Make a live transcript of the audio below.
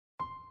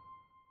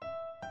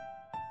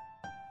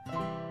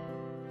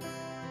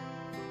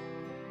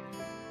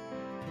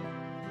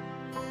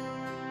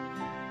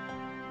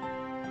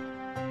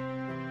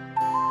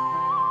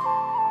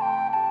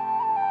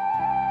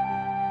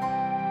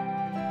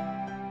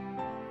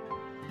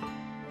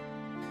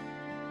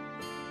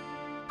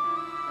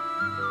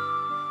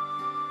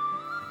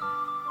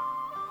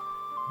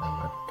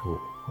ถุ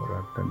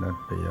รัตน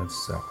ตย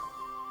ศัพท์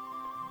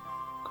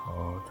ขอ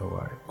ถว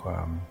ายคว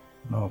าม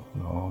นอบ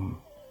น้อม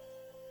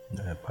แ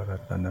ด่พระรั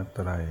ตนต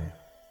รัย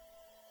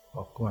ข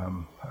อความ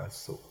ผา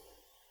สุก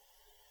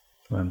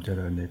ความเจ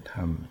ริญในธร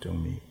รมจง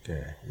มีแ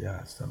ก่ญา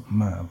ติสัม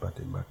มาป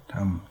ฏิบัติธร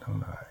รมทั้ง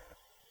หลาย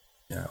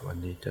วัน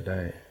นี้จะไ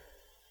ด้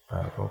ปร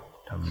ารภ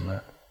ธรรมะ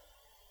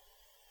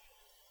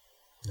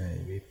ใน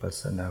วิปัส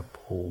สนา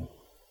ภูมิ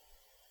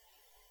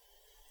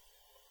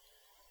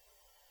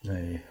ใน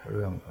เ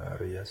รื่องอ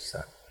ริย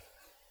สัจ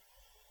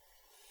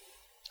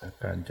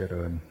การเจ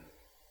ริญ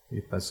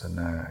วิปัสสน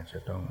าจะ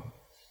ต้อง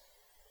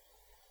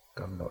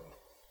กำหนด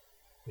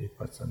วิ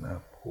ปัสสนา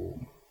ภู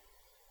มิ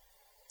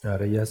อ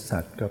ริยสั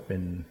จก็เป็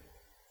น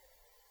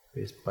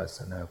วิปัสส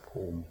นา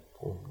ภูมิ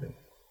หนึ่ง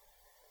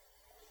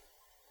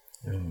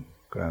ซึ่ง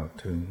กล่าว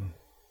ถึง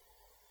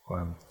คว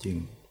ามจริง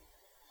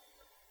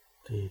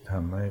ที่ท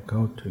ำให้เข้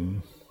าถึง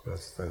ประ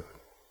เสริฐ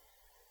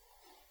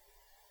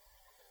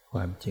คว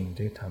ามจริง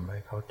ที่ทำให้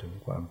เข้าถึง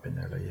ความเป็น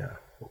อริย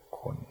บุค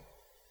คล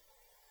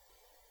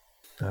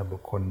ถ้าบุ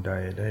คคลใด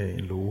ได้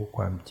รู้ค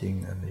วามจริง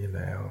อันนี้แ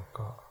ล้ว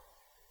ก็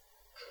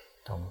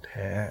ท่องแ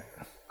ท้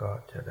ก็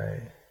จะได้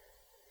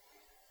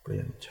เป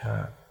ลี่ยนชา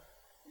ติ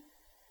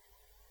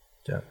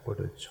จากปุ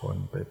ถุชน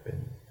ไปเป็น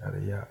อ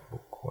ริยบุ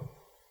คคล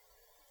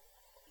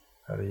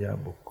อริย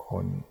บุคค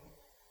ล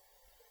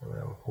แปล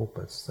ว่าผู้ป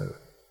ระเสริฐ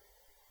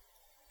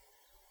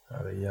อ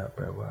ริยแป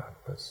ลว่า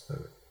ประเสริ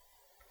ฐ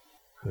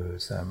คือ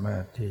สามา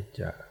รถที่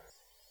จะ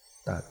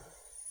ตัด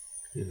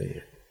กิเล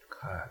สข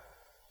าด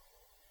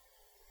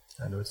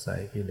อนุสั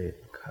ยกิเลส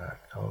ขาด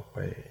เข้าไป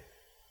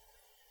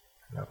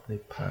รับนิ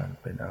พพาน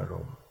เป็นอาร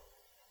มณ์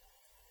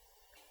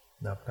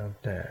นับตั้ง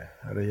แต่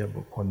อริย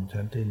บุคคล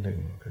ชั้นที่หนึ่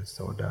งคือโส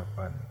ดา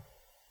บัน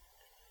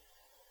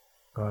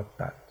ก็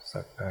ตัด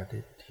สักกาย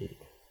ทิฏฐิ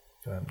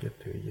ความยึด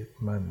ถือยึด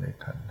มั่นใน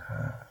ขันธ์ห้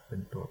าเป็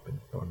นตัวเป็น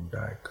ตนไ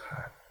ด้ข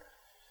าด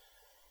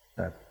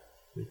ตัด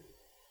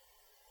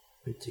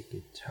วิจิ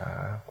กิจฉา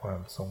ควา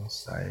มสง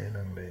สัย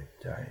ลังเล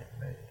ใจ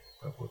ในพ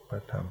ระพุทธพร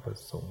ะธรรมพระ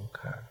สงฆ์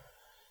ขาด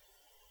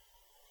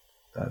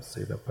ตัด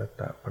ศีลป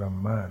ตปรา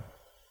มาส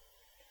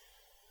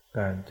ก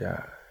ารจะ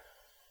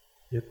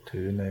ยึด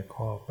ถือใน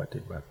ข้อป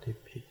ฏิบัติที่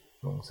ผิด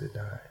ลงเสียไ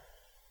ด้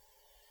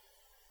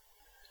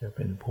จะเ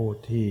ป็นผู้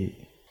ที่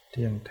เ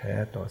ที่ยงแท้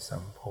ต่อสั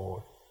มโพ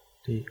ธิ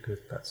ที่คือ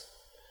ตัด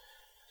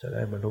จะไ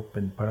ด้บรรลุเ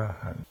ป็นพระอร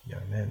หันต์อย่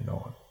างแน่น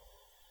อน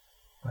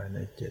ภายใน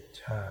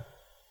7 ชาติ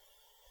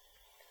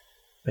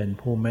เป็น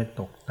ผู้ไม่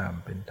ตกต่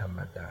ำเป็นธรรม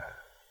ดา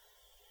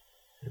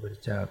ที่พระพุทธ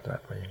เจ้าตรั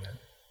สไว้อย่างนั้น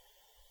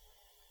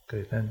คื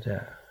อท่านจะ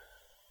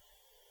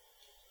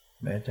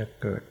แม้จะ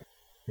เกิด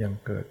ยัง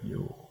เกิดอ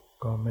ยู่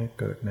ก็ไม่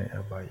เกิดในอ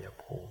บาย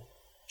ภูมิ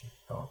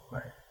ต่อไป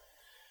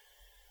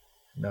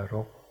นร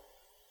ก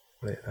เ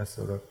ปรตอ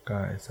สุรก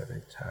ายสัตว์เด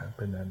รัจฉานเ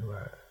ป็นนั้นว่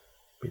า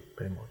ปิดไป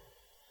หมด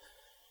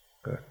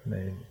เกิดใน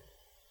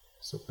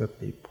สุค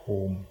ติภู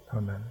มิเท่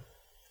านั้น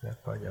และ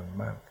ก็อย่าง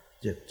มาก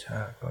7 ช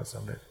าติก็ส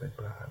ำเร็จเป็น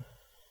พระอรหันต์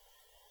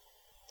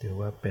ถือ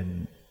ว่าเป็น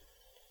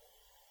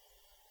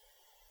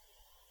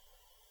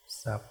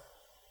ทรัพย์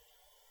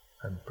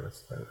อันประ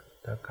เสริฐ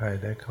ถ้าใคร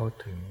ได้เข้า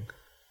ถึง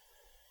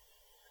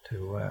ถื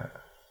อว่า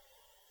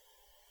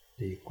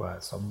ดีกว่า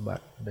สมบั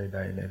ติใด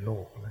ๆในโล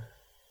กนะ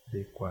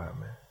ดีกว่าไ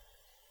หม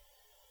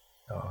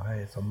ต่อให้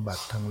สมบั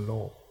ติทั้งโล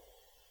ก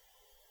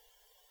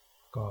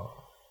ก็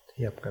เ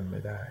ทียบกันไม่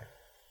ได้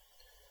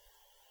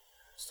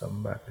สม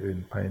บัติอื่น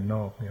ภายน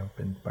อกยังเ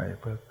ป็นไป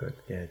เพื่อเกิด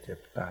แก่เจ็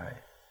บตาย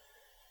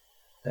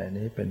แต่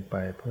นี้เป็นไป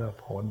เพื่อ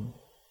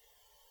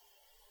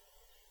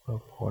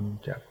พ้น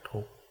จาก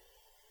ทุกข์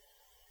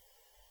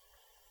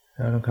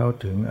ถ้าเราเข้า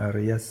ถึงอ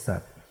ริยสั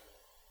จ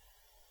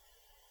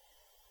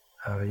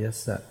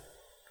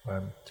ควา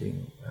มจริง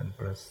อัน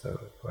ประเสริ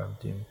ฐความ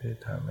จริงที่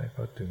ทำให้เ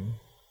ข้าถึง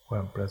คว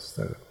ามประเส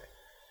ริฐ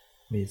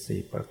มี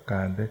4 ประก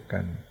ารด้วยกั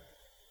น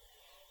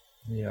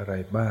นี่อะไร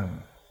บ้าง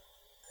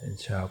เป็น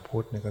ชาวพุ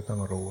ทธนี่ก็ต้อ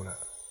งรู้ละ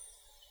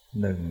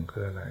1คื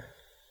ออะไร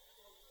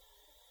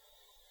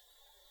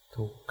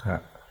ทุกข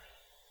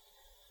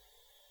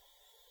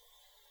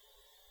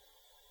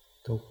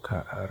ะ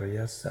อริย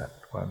สัจ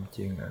ความจ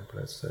ริงอันป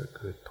ระเสริฐ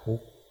คือทุ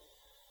กข์ 2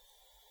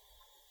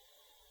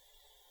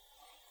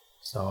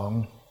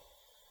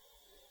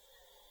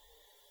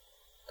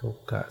ทุก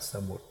ขส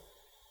มุ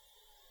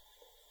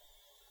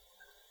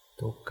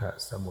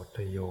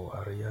ทัยโยอ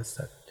ริย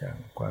สัจจัง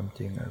ความจ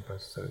ริงอันปร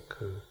ะเสริฐ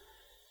คือ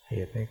เห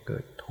ตุให้เกิ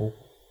ดทุกข์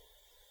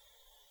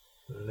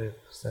เรียก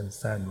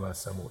สั้นๆว่า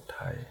สมุ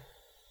ทัย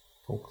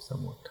ทุกข์ส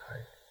มุทั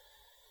ย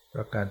ป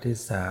ระการที่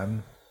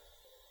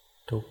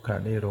3ทุกข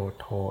นิโร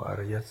โธอ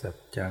ริยสัจ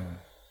จัง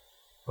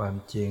ความ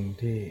จริง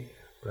ที่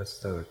ประ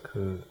เสริฐ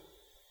คือ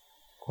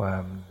ควา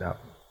มดับ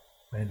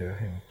ไม่เหลือ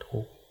แห่ง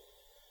ทุกข์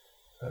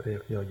เรีย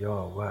กย่อ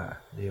ๆว่า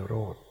นิโร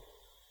ธ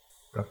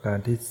ประการ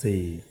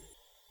ที่4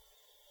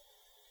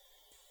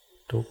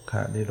ทุกข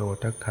นิโร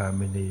ธคา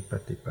มินีป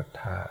ฏิป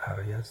ทาอ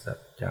ริยสัจ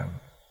จัง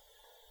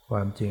คว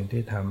ามจริง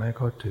ที่ทำให้เ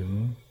ข้าถึง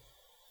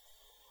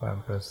ความ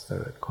ประเส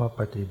ริฐข้อ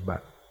ปฏิบั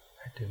ติใ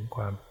ห้ถึงค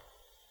วาม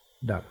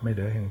ดับไม่เห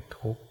ลือแห่ง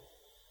ทุกข์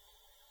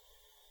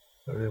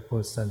เรียกพู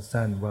ด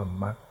สั้นๆว่า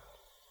มรรค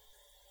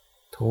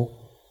ท ทุกข์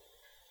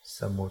ส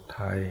มุ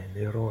ทัย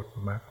นิโรธ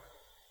มรรค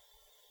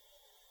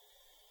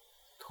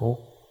ทุก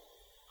ข์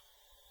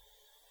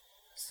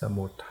ส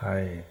มุทั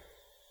ย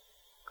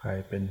ใคร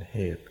เป็นเห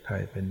ตุใคร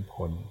เป็นผ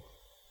ล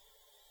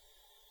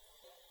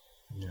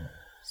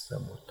ส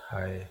มุ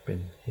ทัยเป็น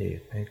เห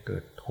ตุให้เกิ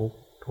ดทุกข์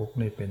ทุกข์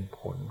นี่เป็น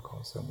ผลของ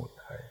สมุ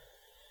ทัย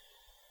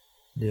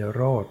นิโ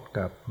รธ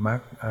กับมรร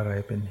คอะไร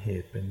เป็นเห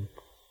ตุเป็น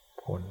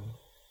ผล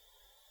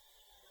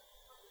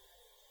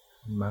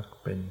มรรค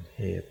เป็นเ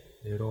หตุ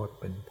นิโรธ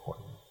เป็นผ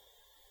ล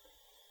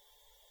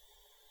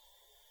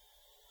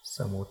ส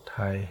มุ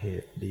ทัยเห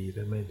ตุดีห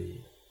รือไม่ดี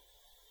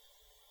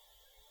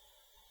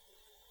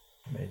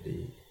ไม่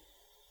ดี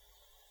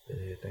เป็น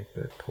เหตุให้เ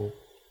กิดทุกข์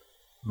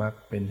มรรค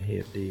เป็นเห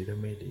ตุดีหรือ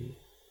ไม่ดี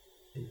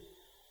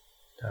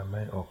ทำใ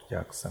ห้ออกจ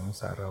ากสัง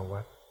สาร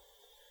วัฏ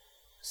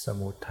ส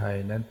มุทัย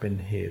นั้นเป็น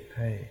เหตุ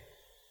ให้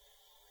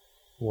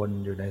วน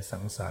อยู่ในสั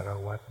งสาร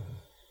วัฏ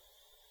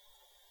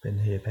เป็น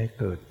เหตุให้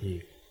เกิดอี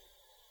ก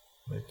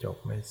ไม่จบ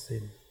ไม่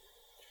สิ้น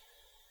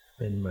เ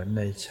ป็นเหมือนใ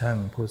นช่าง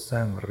ผู้สร้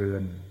างเรือ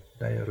น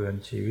ได้เรือน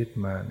ชีวิต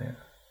มาเนี่ย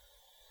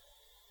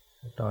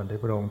ตอนที่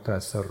พระองค์ตรั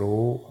ส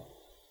รู้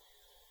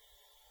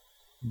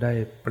ได้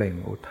เปล่ง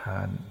อุท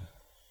าน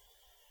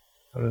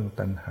เรื่อง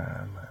ตัณหา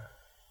มา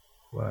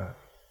ว่า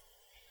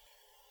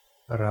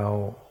เรา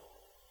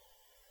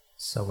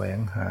แสวง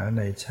หาใ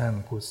นช่าง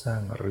ผู้สร้า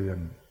งเรือน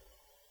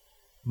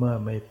เมื่อ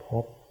ไม่พ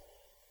บ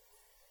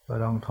ก็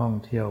ต้องท่อง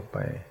เที่ยวไป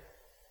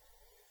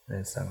ใน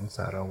สังส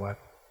ารวัฏ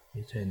ไ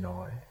ม่ใช่น้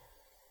อย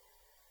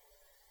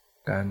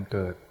การเ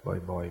กิด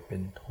บ่อยๆเป็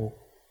นทุกข์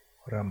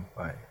ร่ำไ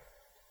ป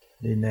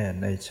นี่แน่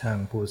ในช่าง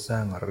ผู้สร้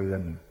างเรือ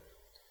น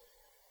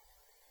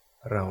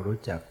เรารู้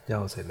จักเจ้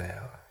าเสียแล้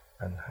ว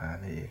ตัณหา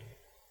นี่เอง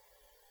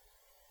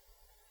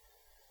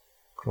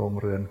โครง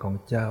เรือนของ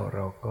เจ้าเร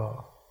าก็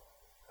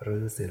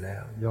รื้อเสียแล้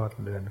วยอด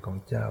เรือนของ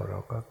เจ้าเรา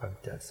ก็ก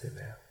ำจัดเสีย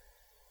แล้ว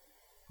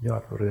ยอ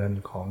ดเรือน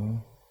ของ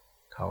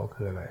เขา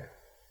คืออะไร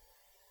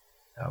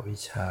อวิ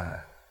ชชา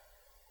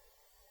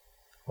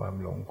ความ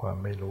หลงความ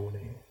ไม่รู้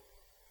นี่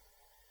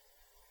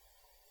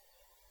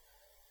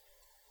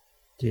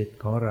จิต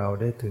ของเรา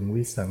ได้ถึง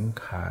วิสัง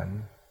ขาร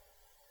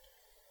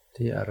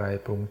ที่อะไร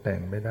ปรุงแต่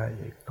งไม่ได้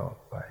อีกต่อ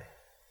ไป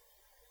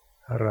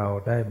เรา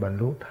ได้บรร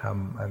ลุธรรม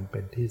อันเป็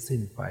นที่สิ้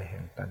นไปแห่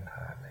งตัณห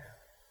าแล้ว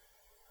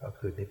ก็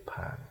คือนิพพ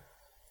าน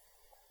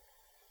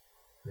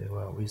เรียก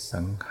ว่าวิ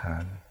สังขา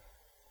ร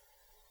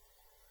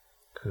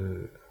คือ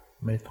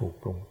ไม่ถูก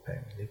ปรุงแต่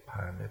งนิพพ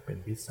านเป็น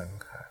วิสัง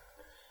ขาร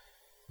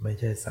ไม่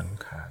ใช่สัง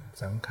ขาร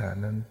สังขาร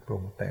นั้นปรุ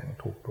งแต่ง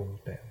ถูกปรุง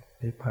แต่ง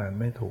นิพพาน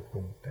ไม่ถูกป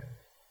รุงแต่ง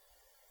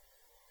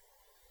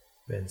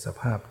เป็นส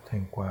ภาพแห่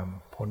งความ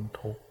พ้น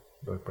ทุกข์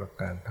โดยประ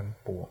การทั้ง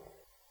ปวง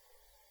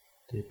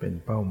ที่เป็น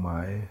เป้าหมา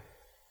ย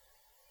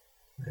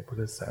ในพุท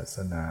ธศาส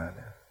นาเ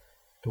นี่ย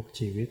ทุก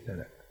ชีวิตนั่น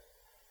แหละ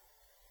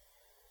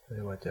ไม่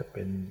ว่าจะเ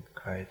ป็น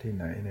ใครที่ไ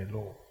หนในโล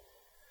ก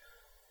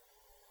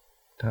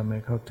ถ้าไม่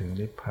เข้าถึง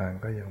นิพพาน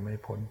ก็ยังไม่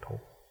พ้นทุ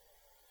กข์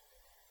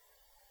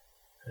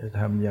จะ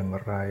ทำอย่าง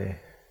ไร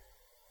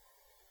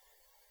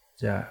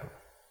จะ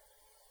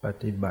ป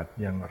ฏิบัติ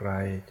อย่างไร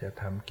จะ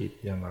ทำกิจ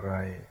อย่างไร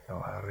ต่อ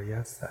อริย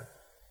สัจ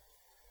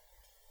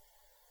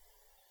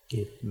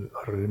กิจ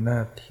หรือหน้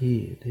าที่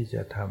ที่จ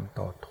ะทำ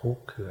ต่อทุก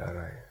ข์คืออะไ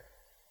ร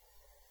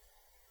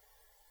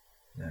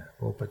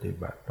ผู้ปฏิ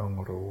บัติต้อง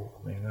รู้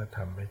ไม่งั้นท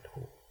ำไม่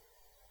ถูก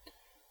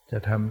จะ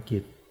ทำกิ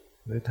จ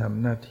หรือท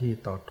ำหน้าที่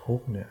ต่อทุก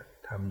ข์เนี่ย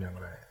ทำอย่าง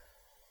ไร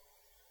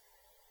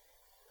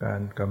กา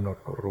รกำหนด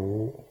รู้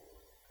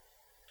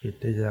กิจ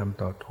ที่จะท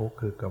ำต่อทุกข์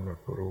คือกำหนด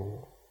รู้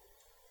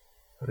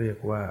เรียก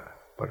ว่า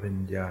ปริ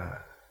ญญา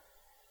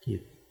กิ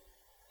จ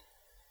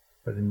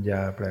ปริญญ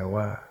าแปล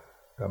ว่า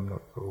กำหน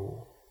ดรู้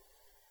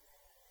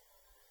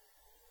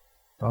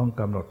ต้อง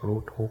กำหนดรู้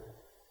ทุกข์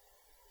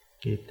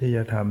กิจที่จ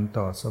ะทำ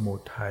ต่อสมุ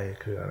ทัย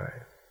คืออะไร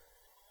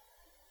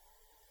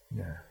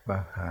ปา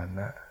หาน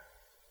ะ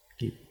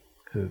กิจ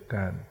คือก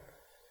าร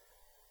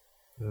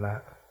ละ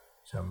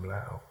ชำระ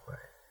ออกไป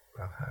ป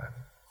าหาน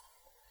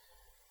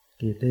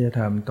กิจที่จะ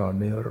ทำต่อ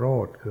นิโร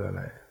ธคืออะ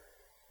ไร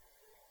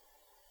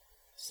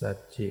สัจ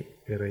จิ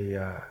กิริย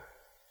า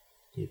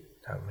จิต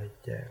ทำให้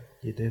แจ้ง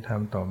จิตที่ท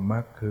ำต่อมรร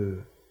คคือ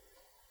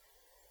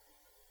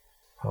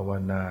ภาว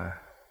นา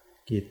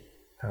กิจ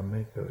ทำใ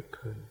ห้เกิด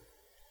ขึ้น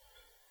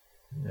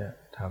เนี่ย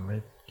ทำให้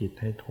กิจ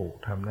ให้ถูก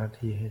ทำหน้า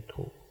ที่ให้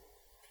ถูก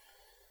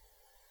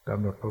ก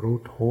ำหนดรู้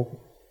ทุกข์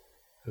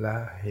ละ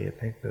เหตุ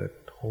ให้เกิด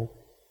ทุกข์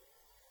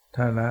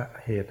ถ้าละ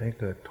เหตุให้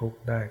เกิดทุกข์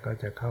ได้ก็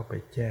จะเข้าไป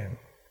แจ้ง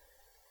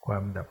ควา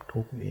มดับ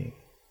ทุกข์เอง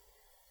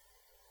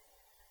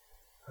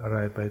อะไร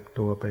ไป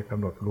ตัวไปกำ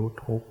หนดรู้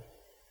ทุกข์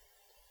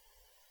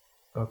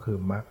ก็คือ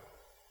มรรค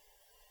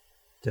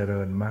เจ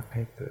ริญมรรคใ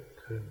ห้เกิด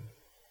ขึ้น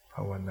ภ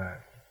าวนา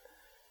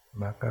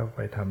มรรคก็ไป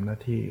ทำหน้า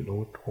ที่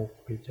รู้ทุกข์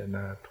พิจารณ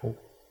าทุก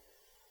ข์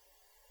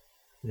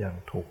อย่าง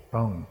ถูก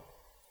ต้อง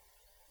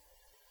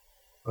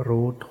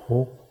รู้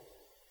ทุกข์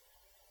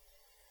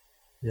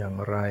อย่าง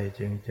ไร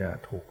จึงจะ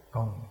ถูก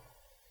ต้อง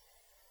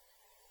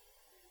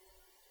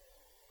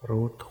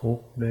รู้ทุก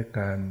ข์ด้วย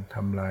การท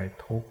ำลาย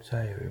ทุกข์ใ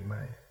ช่หรือไ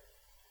ม่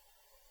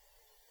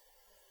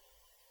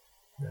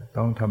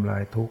ต้องทำลา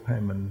ยทุกข์ให้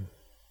มัน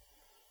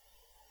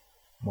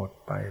หมด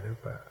ไปหรือ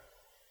เปล่า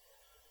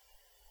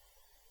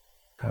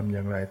ทำอย่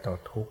างไรต่อ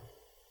ทุกข์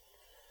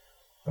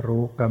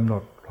รู้กำหน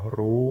ด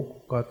รู้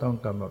ก็ต้อง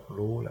กำหนด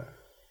รู้แหละ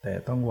แต่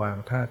ต้องวาง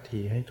ท่าที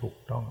ให้ถูก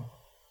ต้อง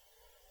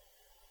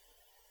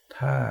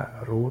ถ้า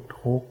รู้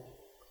ทุกข์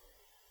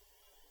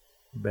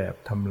แบบ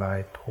ทำลาย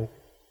ทุกข์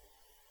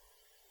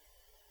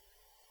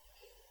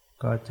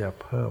ก็จะ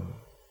เพิ่ม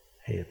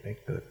เหตุให้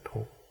เกิด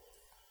ทุกข์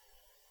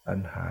ตัณ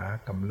หา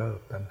กำเริบ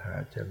ตัณหา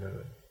เจริ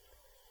ญ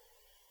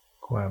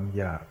ความ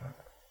อยา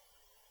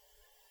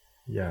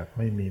กไ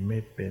ม่มีไม่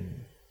เป็น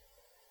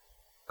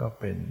ก็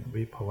เป็น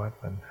วิภว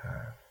ตัณหา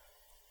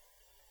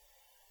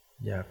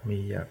อยากมี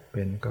อยากเ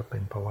ป็นก็เป็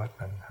นภว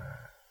ตัณหา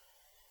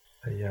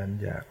ทะยาน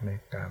อยากใน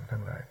กามทั้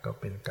งหลายก็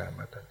เป็นกา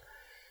มตัณหา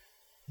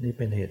นี่เ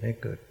ป็นเหตุให้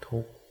เกิดทุ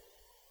กข์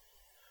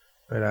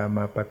เวลาม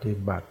าปฏิ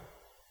บัติ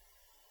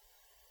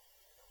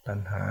ตัณ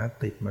หา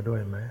ติดมาด้ว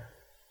ยไหม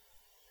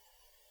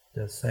จ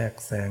ะแทรก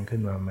แซงขึ้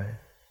นมาไหม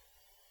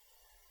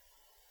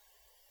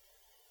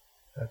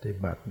ปฏิ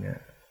บัติเนี่ย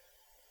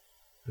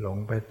หลง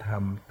ไปท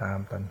ำตาม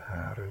ตัณหา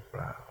หรือเป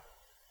ล่า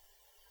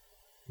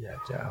อยาก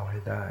จะเอาให้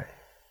ได้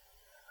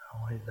เอา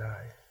ใ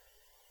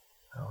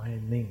ห้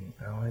นิ่ง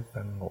เอาให้ส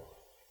งบ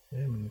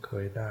มันเค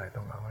ยได้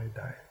ต้องเอาให้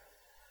ได้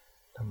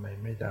ทำไม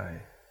ไม่ได้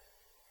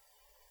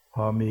พ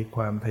อมีค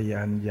วามทะย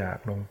านอยาก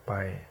ลงไป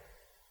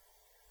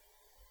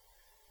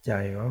ใจ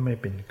ก็ไม่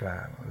เป็นกล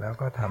างแล้ว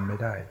ก็ทำไม่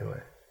ได้ด้วย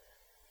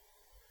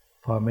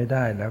พอไม่ไ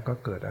ด้แล้วก็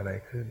เกิดอะไร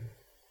ขึ้น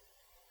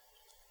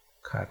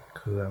ขัดเ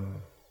คือง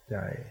ใจ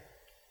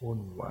วุ่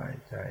นวาย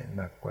ใจห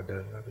นักกว่าเดิ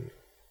มก็อีก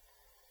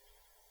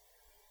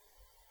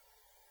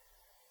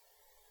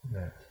เ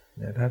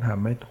นี่ยถ้าท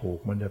ำไม่ถูก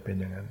มันจะเป็น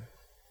อย่างนั้น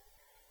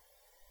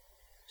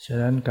ฉะ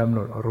นั้นกำหน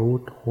ดรู้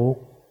ทุก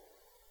ข์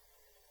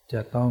จ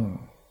ะต้อง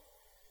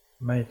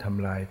ไม่ท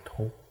ำลาย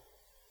ทุกข์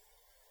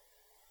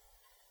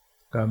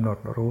กำหนด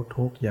รู้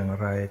ทุกข์อย่าง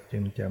ไรจึ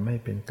งจะไม่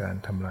เป็นการ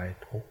ทำลาย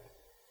ทุกข์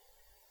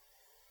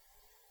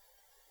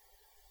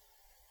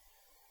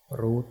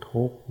รู้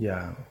ทุกข์อย่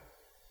าง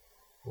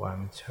วาง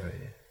เฉย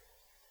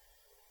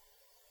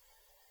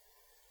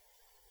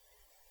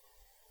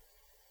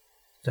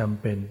จ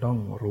ำเป็นต้อง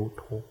รู้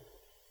ทุกข์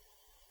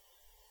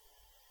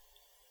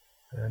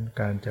ดังนั้น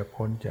การจะ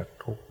พ้นจาก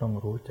ทุกข์ต้อง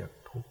รู้จัก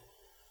ทุกข์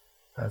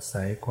อา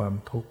ศัยความ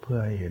ทุกข์เพื่อ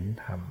ให้เห็น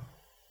ธรรม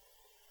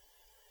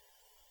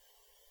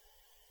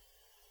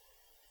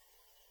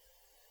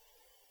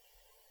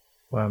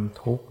ความ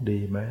ทุกข์ดี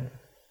ไหม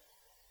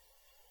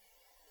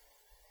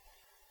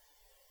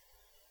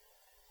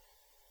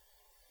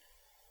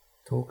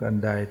ทุกข์อัน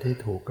ใดที่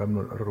ถูกกำหน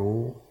ด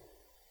รู้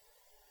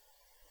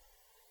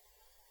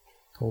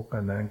ทุกข์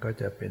อันนั้นก็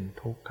จะเป็น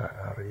ทุกข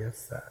อริย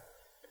สัจ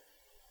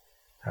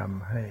ท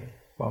ำให้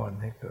ป้อน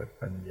ให้เกิด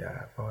ปัญญา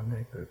ป้อนใ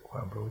ห้เกิดคว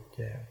ามรู้แ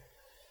จ้ง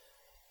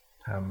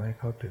ทำให้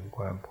เข้าถึงค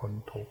วามพ้น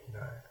ทุกข์ไ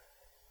ด้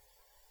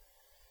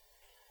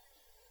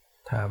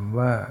ถาม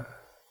ว่า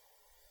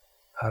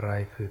อะไร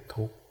คือ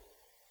ทุกข์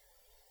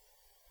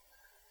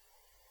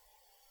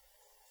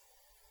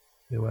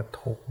หรือว่า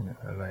ทุกข์เนี่ย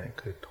อะไร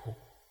คือทุก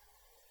ข์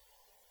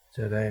จ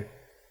ะได้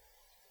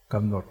ก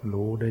ำหนด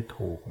รู้ได้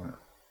ถูก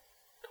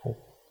ทุก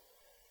ข์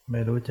ไม่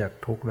รู้จัก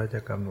ทุกข์แล้วจะ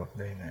กำหนด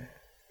ได้ไง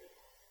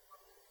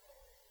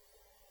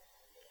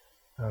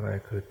อะไร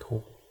คือทุ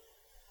กข์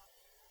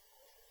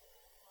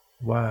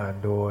ว่า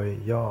โดย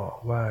ย่อ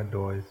ว่าโ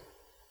ดย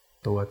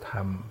ตัวธร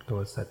รมตั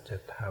วสัจ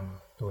ธรรม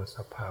ตัวส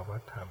ภาว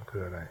ธรรมคื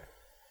ออะไร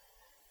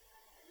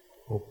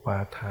อุปา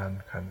ทาน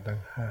ขันธ์ทั้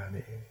งห้า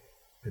นี่เอง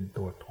เป็น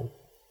ตัวทุกข์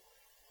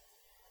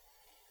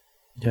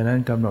ฉะนั้น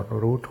กำหนด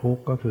รู้ทุก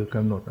ข์ก็คือก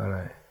ำหนดอะไร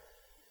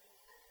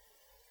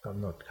กำ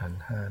หนดขัน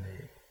ธ์ห้า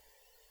นี่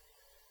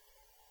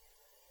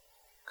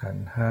ขัน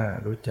ธ์ห้า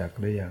รู้จัก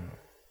หรือยัง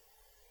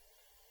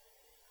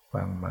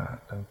ฟังมา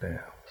ตั้งแต่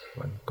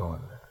วันก่อน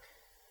แล้ว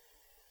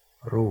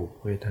รูป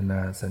เวทน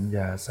าสัญญ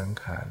าสัง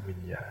ขารวิ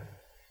ญญาณ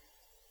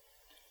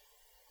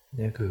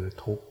นี่คือ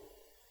ทุกข์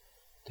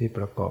ที่ป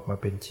ระกอบมา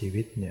เป็นชี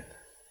วิตเนี่ย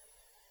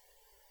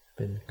เ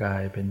ป็นกา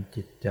ยเป็น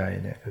จิตใจ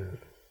เนี่ยคือ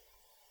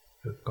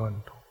ก้อน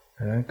ทุกข์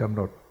ดังนั้นกำห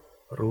นด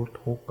รู้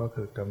ทุกข์ก็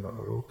คือกำหนด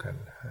รู้ขัน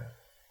ธ์ห้า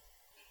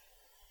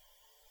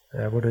พ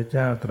ระพุทธเ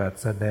จ้าตรัส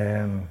แสด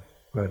ง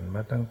เกริ่นม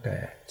าตั้งแต่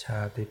ชา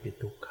ติปิ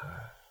ทุกขา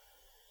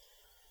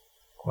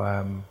ควา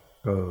ม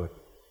เกิด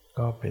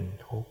ก็เป็น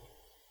ทุกข์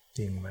จ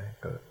ริงไหม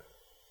เกิด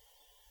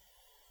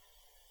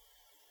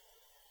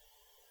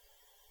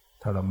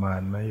ทรมา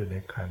นไหมอยู่ใน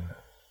ครรภ์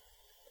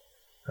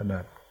ขนา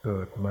ดเกิ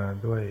ดมา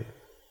ด้วย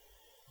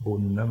บุ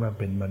ญแล้วมา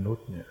เป็นมนุษ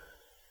ย์เนี่ย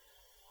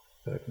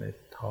เกิดใน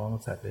ท้อง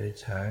สัตว์เดรัจ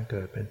ฉานเ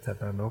กิดเป็นสัต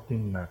ว์นรก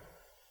ยิ่งหนัก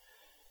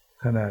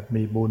ขนาด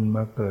มีบุญม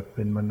าเกิดเ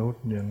ป็นมนุษ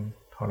ย์ยัง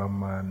ทร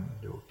มาน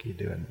อยู่กี่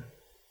เดือน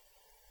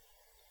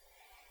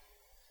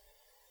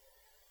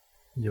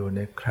อยู่ใน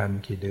ครรภ์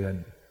กี่เดือน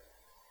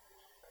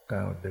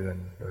9 เดือน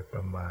โดยป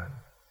ระมาณ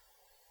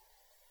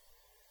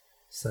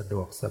สะด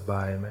วกสบ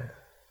ายไหม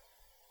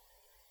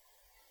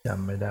จ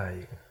ำไม่ได้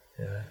อีกใ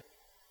ช่ไหม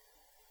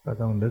ก็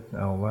ต้องนึก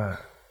เอาว่า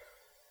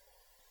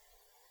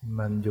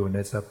มันอยู่ใน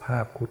สภา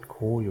พคุด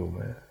คู้อยู่ไห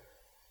ม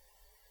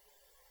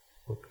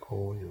คุด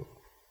คู้อยู่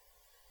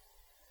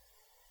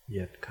เห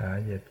ยียดขา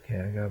เหยียดแข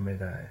นก็ไม่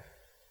ได้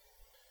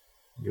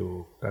อยู่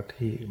กับ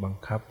ที่บัง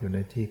คับอยู่ใน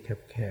ที่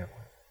แคบ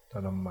ๆท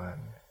รมาน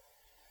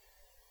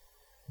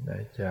ไหน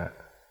จะ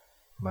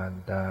มาร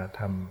ดา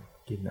ท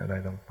ำกินอะไร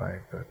ลงไป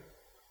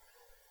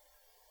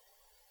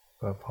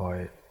ก็พลอย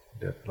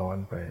เดือดร้อน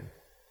ไป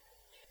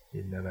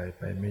กินอะไรไ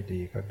ปไม่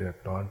ดีก็เดือด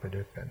ร้อนไป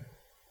ด้วยกัน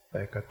ไป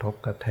กระทบ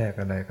กระแทก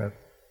อะไรก็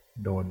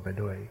โดนไป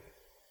ด้วย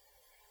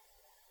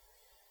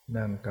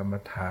นั่งกรรม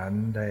ฐาน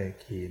ได้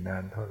ขี่นา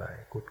นเท่าไหร่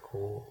กุด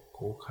คู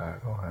ขา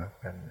เข้าหา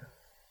กัน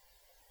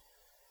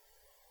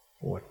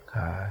ปวดข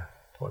า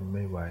ทนไ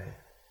ม่ไหว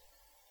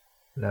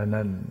แล้ว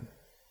นั่น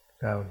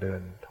ก้าวเดิ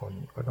นทน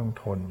ก็ต้อง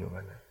ทนอยู่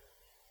งั้น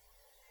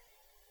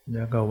แ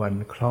ล้วก็วัน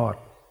คลอด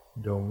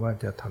โยมว่า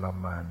จะทร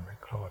มานไป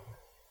คลอด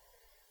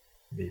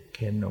บีบเ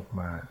ค้นออก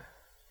มา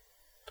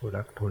ทุ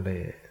รักทุเล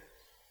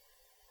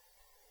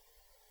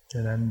ฉ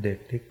ะนั้นเด็ก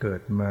ที่เกิ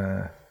ดมา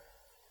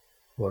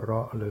หัวเร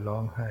าะหรือร้อ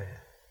งไห้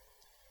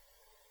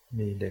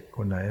มีเด็กค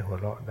นไหนหัว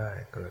เราะได้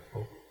เกิด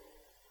ปุ๊บ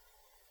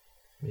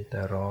มีแ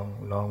ต่ร้อ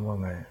งว่า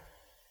ไง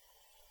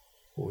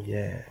กูแ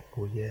ย่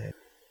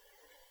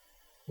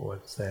ปวด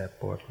แสบ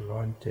ปวดร้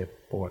อนเจ็บ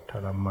ปวดท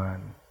รมาน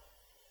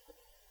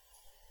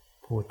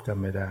พูดก็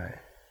ไม่ได้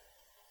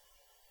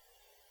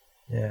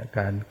เนี่ยก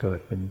ารเกิด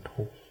เป็น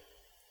ทุกข์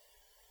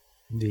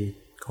ดี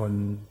คน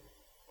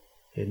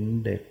เห็น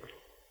เด็ก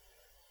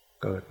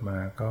เกิดมา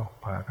ก็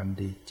พากัน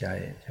ดีใจ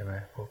ใช่ไหม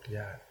พวกญ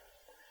าติ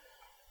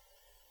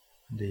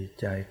ดี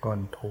ใจก้อ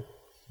นทุกข์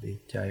ดี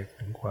ใจ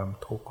ถึงความ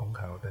ทุกข์ของ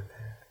เขาแ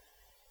ท้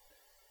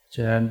ๆฉ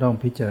ะนั้นต้อง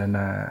พิจารณ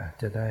า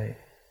จะได้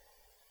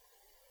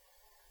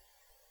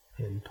เ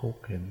ห็นทุก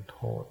ข์เห็นโท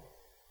ษ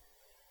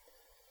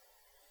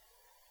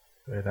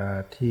เวลา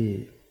ที่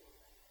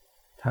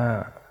ถ้า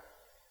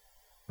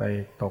ไป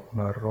ตก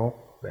นรก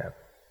แบบ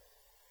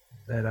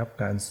ได้รับ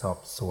การสอบ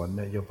สวนเ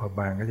นี่ยโยมพบ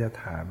าลก็จะ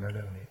ถามเ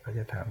รื่องนี้ก็จ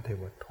ะถามเท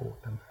วทูต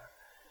ทั้งหลาย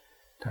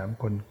ถาม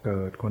คนเ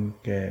กิดคน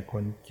แก่ค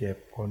นเจ็บ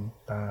คน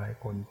ตาย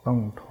คนต้อ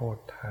งโทษ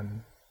ทัน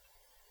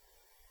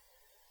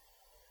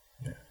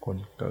คน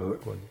เกิด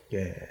คนแ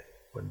ก่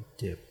คน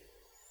เจ็บ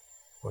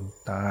คน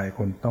ตายค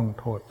นต้อง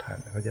โทษทัน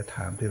เขาจะถ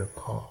ามทีละ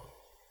ข้อ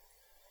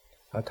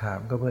เขาถาม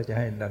ก็เพื่อจะใ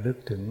ห้ระลึก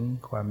ถึง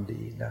ความ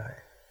ดีได้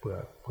เ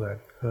ผื่อ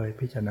เคย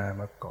พิจารณา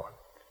มาก่อน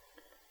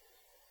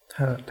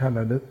ถ้าร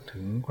ะลึกถึ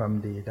งความ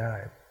ดีได้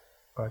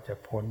ก็จะ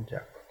พ้นจ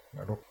ากน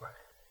รกไป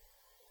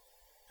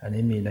อัน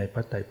นี้มีในพร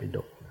ะไตรปิฎ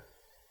ก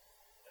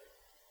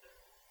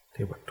เท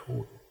วทู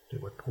ต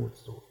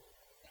สูตร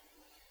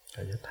เข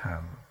าจะถา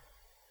ม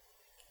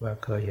ว่า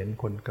เคยเห็น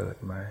คนเกิด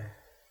ไหม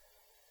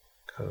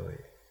เคย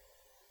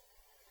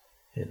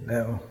เห็นแล้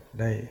ว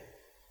ไ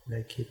ด้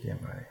คิดอย่า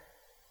งไร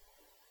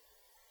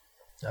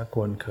ถ้าค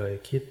นเคย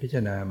คิดพิจ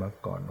ารณามา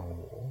ก่อนโอ้โ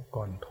ห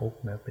ก่อนทุกข์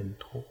นะเป็น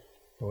ทุกข์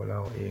ตัวเร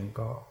าเอง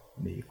ก็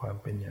หนีความ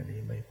เป็นอย่าง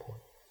นี้ไม่พ้น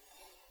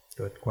เ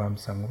กิดความ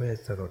สังเวช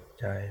สลด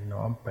ใจ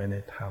น้อมไปใน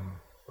ธรรม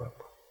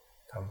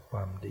ทำคว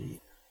ามดี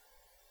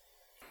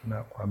ละ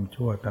ความ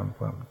ชั่วทำ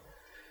ความ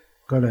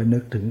ก็เลยนึ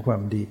กถึงควา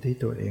มดีที่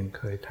ตัวเอง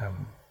เคยท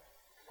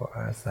ำเพราะ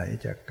อาศัย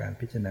จากการ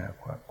พิจารณา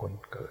ความคน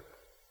เกิด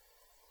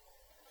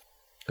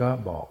ก็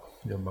บอก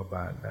โยมบ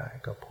าลได้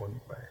ก็พ้น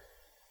ไป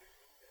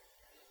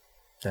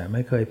แต่ไ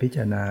ม่เคยพิจ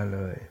ารณาเล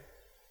ย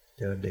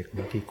เจอเด็ก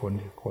มีกี่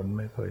คนไ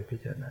ม่เคยพิ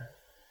จารณา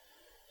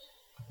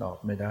ตอบ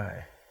ไม่ได้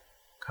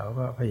เขา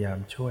ก็พยายาม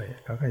ช่วย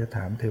เขาก็จะถ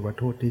ามเทว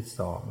ทูตที่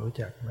สองรู้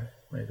จักไหม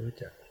ไม่รู้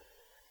จัก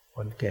ค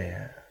นแก่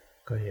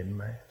เคยเห็นไ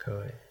หมเค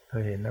ย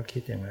เห็นแล้วคิ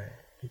ดยังไง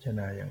พิจาร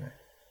ณายังไง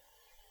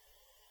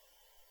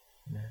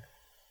นะ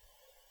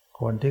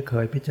คนที่เค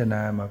ยพิจารณ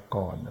ามา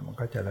ก่อนมัน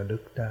ก็จะระลึ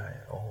กได้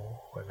โอ้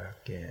เวลา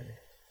แก่เนี่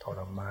ยทร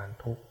มาน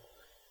ทุกข์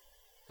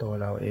ตัว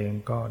เราเอง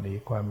ก็หนี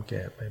ความแ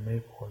ก่ไปไม่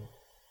พ้น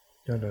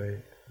ก็เลย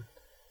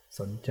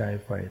สนใจ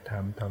ใฝ่ธรร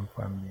มทำค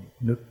วามดี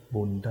นึก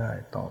บุญได้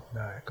ตอบไ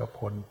ด้ก็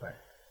พ้นไป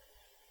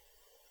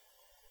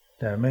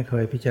แต่ไม่เค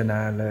ยพิจารณา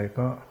เลย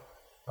ก็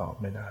ตอบ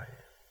ไม่ได้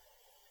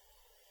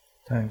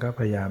ท่านก็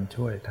พยายาม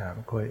ช่วยถาม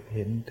เคยเ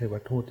ห็นเทว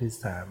ทูตที่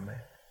สามไหม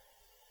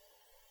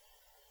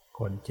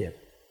คนเจ็บ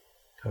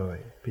เคย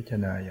พิจา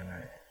รณาอย่างไร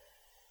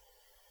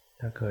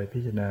ถ้าเคยพิ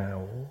จารณาโ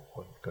อ้ค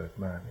นเกิด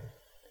มาเนี่ย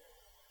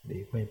หลี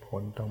กไม่พ้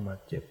นต้องมา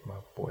เจ็บมา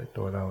ป่วย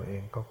ตัวเราเอ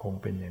งก็คง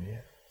เป็นอย่างนี้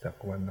สัก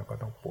วันเราก็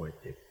ต้องป่วย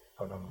เจ็บท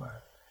รมาน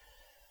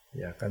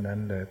อย่ากันนั้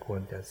นเลยคว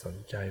รจะสน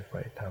ใจใ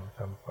ฝ่ธรรมท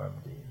ำความ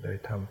ดีเลย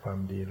ทำความ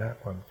ดีละ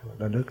ความชั่ว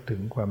ระลึกถึ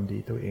งความดี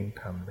ตัวเอง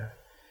ทำได้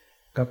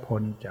ก็พ้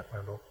นจากน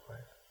รกไป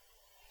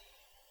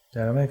แ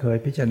ต่ไม่เคย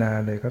พิจารณา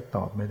เลยก็ต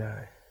อบไม่ได้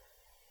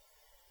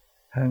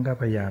ท่านก็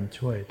พยายาม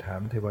ช่วยถา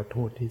มเทว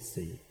ทูตที่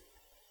สี่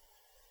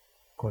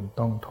คน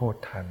ต้องโทษ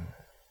ทัน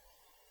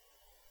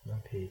บา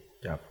งที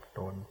จับโด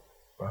น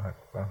ประหัต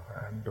ประห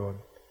ารโดน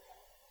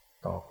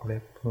ตอกเล็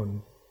บพรุน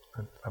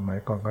สมัย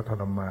ก่อนก็ท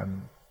รมาน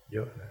เย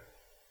อะนะ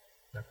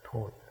นักโท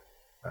ษ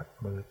ตัด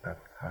มือตัด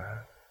ขา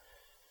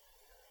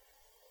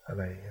อะ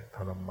ไรท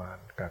รมาน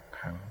กัก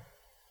ขัง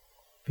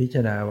พิจ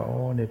ารณาว่าโ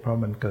อ้นี่เพราะ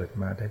มันเกิด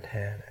มาแ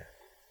ท้ๆนะ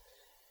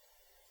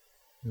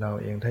เรา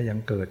เองถ้ายัง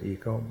เกิดอีก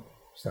ก็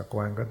สัก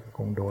วันก็ค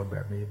งโดนแบ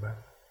บนี้บ้าง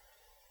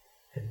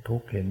เห็นทุ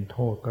กข์เห็นโท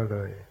ษก็เล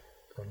ย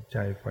สนใจ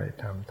ใฝ่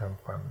ธรรมท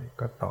ำความนี้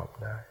ก็ตอบ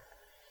ได้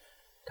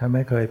ถ้าไ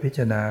ม่เคยพิจ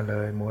ารณาเล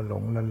ยมัวหล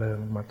งละเลง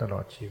มาตล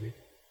อดชีวิต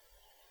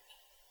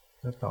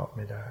ก็ตอบไ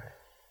ม่ได้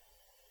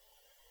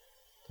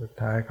สุด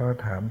ท้ายก็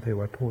ถามเท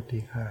วทูต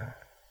ที่ห้า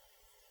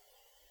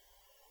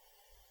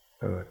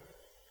เกิด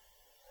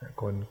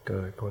คนเ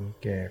กิดคน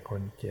แก่ค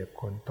นเจ็บ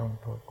คนต้อง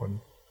โทษ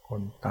ค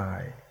นตา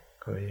ย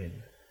เคยเห็น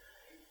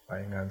ไป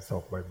งานศ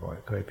พบ่อย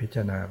ๆเคยพิจ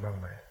ารณาบ้าง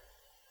ไหม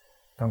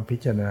ต้องพิ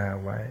จารณา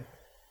ไว้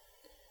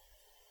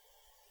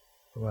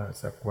ว่า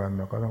สักวันเ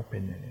ราก็ต้องเป็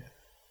นอย่างนี้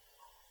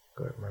เ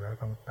กิดมาแล้ว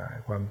ต้องตาย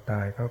ความต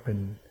ายก็เป็น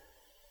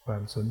ควา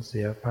มสูญเ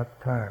สียพลัด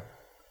พราก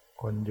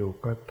คนอยู่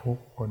ก็ทุก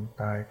ข์คน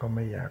ตายก็ไ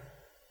ม่อยาก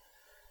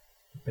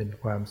เป็น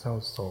ความเศร้า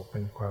โศกเป็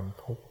นความ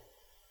ทุกข์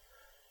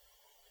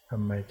ท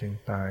ำไมจึง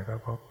ตายก็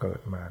เพราะเกิ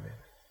ดมาเนี่ย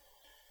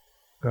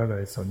ก็เล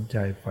ยสนใจ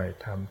ใฝ่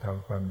ธรรมท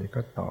ำความดี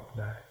ก็ตอบ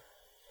ได้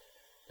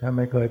ถ้าไ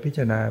ม่เคยพิจ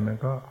ารณามัน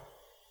ก็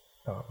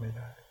ตอบไม่ไ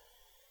ด้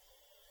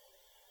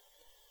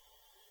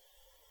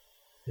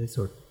ที่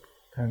สุด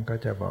ท่านก็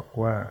จะบอก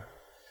ว่า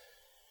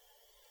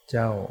เ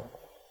จ้า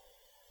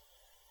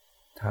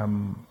ท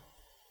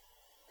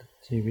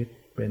ำชีวิต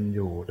เป็นอ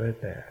ยู่ด้วย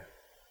แต่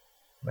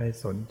ไม่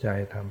สนใจ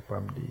ทำควา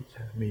มดี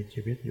มี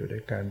ชีวิตอยู่ด้ว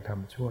ยการท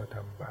ำชั่วท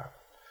ำบาป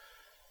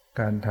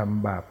การท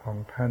ำบาปของ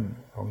ท่าน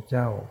ของเ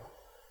จ้า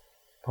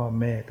พ่อ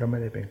แม่ก็ไม่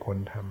ได้เป็นคน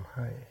ทำใ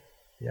ห้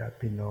ญาติ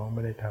พี่น้องไ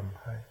ม่ได้ท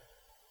ำให้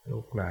ลู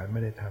กหลานไ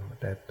ม่ได้ท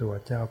ำแต่ตัว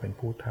เจ้าเป็น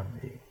ผู้ทำ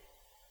เอง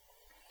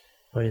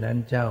เพราะฉะนั้น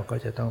เจ้าก็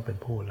จะต้องเป็น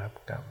ผู้รับ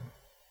กรรม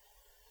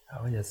เขา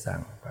ก็จะสั่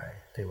งไป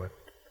เทวด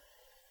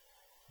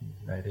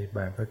านายบ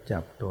าลก็จั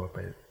บตัวไป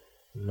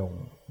ลง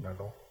น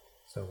รก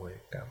เสวย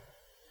กรรม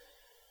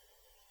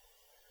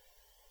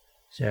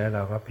แช่เร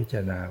าก็พิจา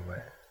รณาไว้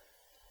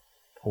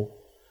ทุกข์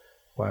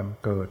ความ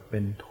เกิดเป็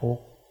นทุก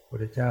ข์พระพุท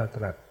ธเจ้าต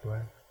รัสว่า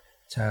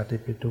ชาติ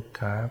ปิทุก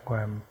ขาคว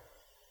าม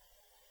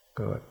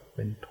เกิดเ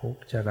ป็นทุกข์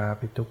ชรา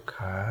ปิทุกข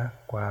า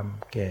ความ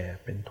แก่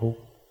เป็นทุก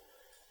ข์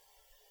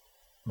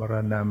มร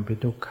ณะปิ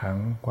ทุกขัง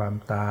ความ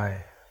ตาย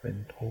เป็น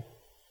ทุกข์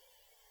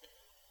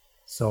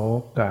โศ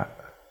กะ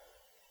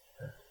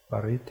ป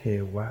ริเท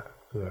วะ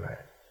คืออะไร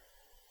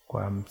คว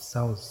ามเศ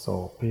ร้าโศ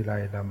กพิไร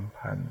ลำ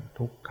พันธ์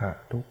ทุกขะ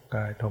ทุกก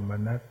ายโทม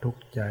นัสทุก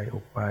ใจ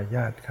อุปาญ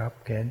าตครับ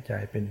แค้นใจ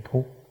เป็น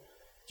ทุกข์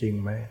จริง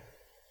ไหม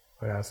เ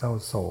วลาเศร้า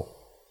โศก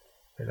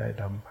พิไร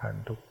ลำพัน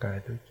ธ์ทุกกาย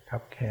ทุกครั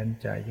บแค้น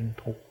ใจยิ่ง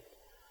ทุกข์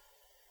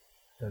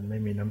จนไม่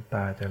มีน้ำต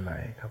าจะไหล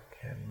ครับแ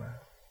ค้นมาก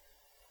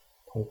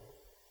ทุกข์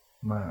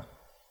มาก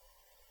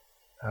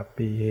อ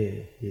ปิเย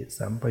หิ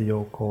สัมปโย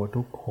โค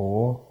ทุกโข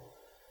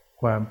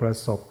ความประ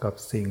สบกับ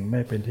สิ่งไ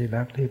ม่เป็นที่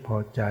รักที่พอ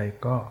ใจ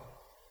ก็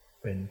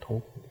เป็นทุ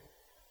กข์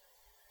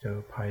เจอ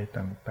ภัย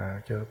ต่าง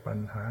ๆเจอปัญ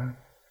หา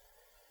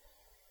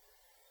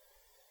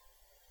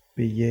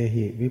ปิเย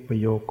หิวิป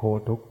โยโค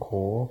ทุกโข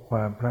คว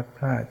ามพลัดพ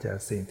รากจาก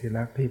สิ่งที่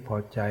รักที่พอ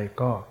ใจ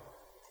ก็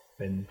เ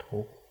ป็น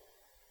ทุกข์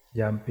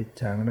ยามปิจ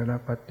ฉังนร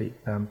ปฏิ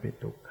ตามปิ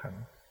ตุกขัง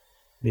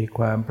มีค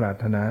วามปรา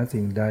รถนา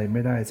สิ่งใดไ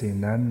ม่ได้สิ่ง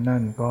นั้น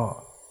นั่นก็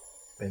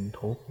เป็น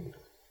ทุกข์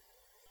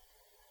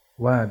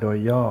ว่าโดย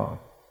ย่อ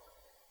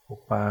อุ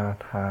ปา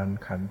ทาน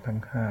ขันธ์ทั้ง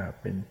ห้า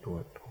เป็นตัว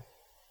ทุกข์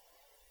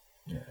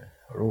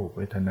รูปเ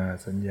วทนา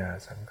สัญญา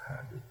สังขา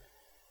ร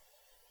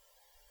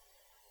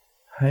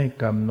ให้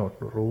กำหนด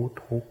รู้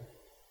ทุกข์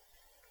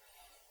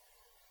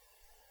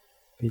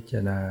พิจา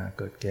รณาเ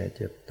กิดแก่เ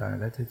จ็บตาย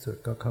และที่สุด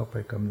ก็เข้าไป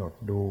กำหนด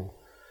ดู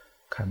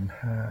ขันธ์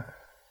ห้า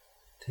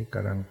ที่ก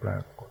ำลังปรา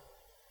กฏ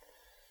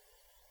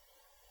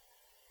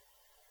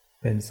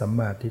เป็นสัม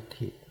มาทิฏ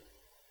ฐิ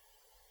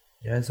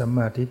ย้ายสัมม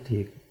าทิฏ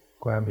ฐิ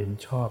ความเห็น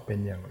ชอบเป็น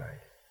อย่างไร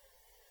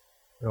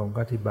พระองค์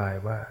ก็อธิบาย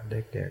ว่าได้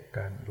แก่ก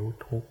ารรู้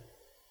ทุกข์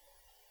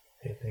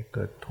เหตุให้เ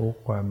กิดทุกข์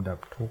ความดับ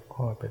ทุกข์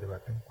ข้อปฏิบั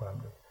ติทั้งความ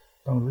ดับ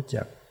ต้องรู้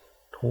จัก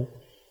ทุกข์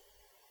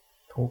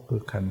ทุกข์คื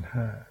อขันธ์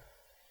ห้า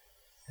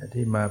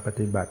ที่มาป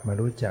ฏิบัติมา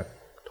รู้จัก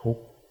ทุก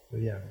ข์หรื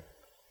อยัง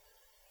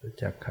รู้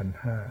จักขันธ์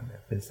ห้าเนี่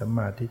ยเป็นสัมม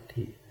าทิฏ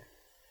ฐิ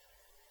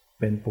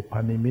เป็นปุพพ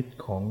นิมิต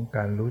ของก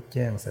ารรู้แ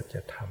จ้งสัจ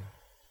ธรรม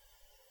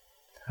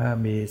ถ้า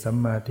มีสัม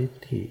มาทิฏ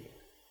ฐิ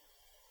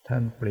ท่า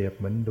นเปรียบ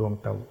เหมือนดวง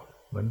ตะ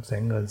เหมือนแส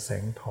งเงินแส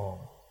งทอง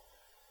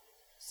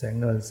แสง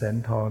เงินแสง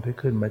ทองที่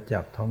ขึ้นมา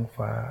จับท้อง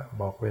ฟ้า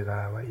บอกเวลา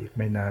ว่าอีกไ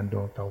ม่นานด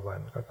วงตะวั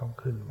นก็ต้อง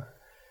ขึ้นมา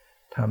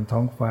ทำท้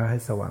องฟ้าให้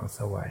สว่างไส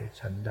ว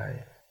ฉันใด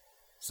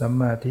สัม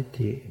มาทิฏ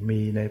ฐิมี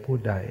ในผู้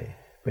ใด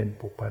เป็น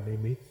ปุพพนิ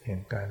มิตแห่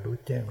งการรู้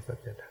แจ้งสั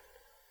จธรรม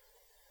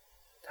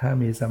ถ้า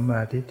มีสัมม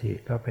าทิฏฐิ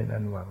ก็เป็นอั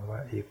นหวังว่า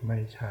อีกไม่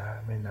ช้า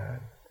ไม่นาน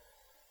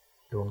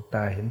ดวงต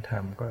าเห็นธรร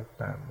มก็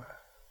ตามมา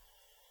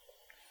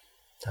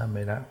ถ้าไ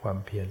ม่ละความ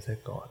เพียรเสีย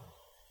ก่อน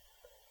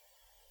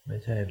ไม่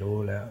ใช่รู้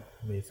แล้ว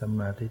มีสัมม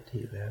าทิฏ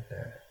ฐิแล้วแ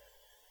ต่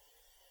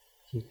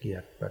ขี้เกีย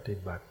จปฏิ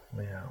บัติไ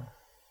ม่เอา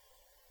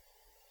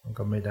มัน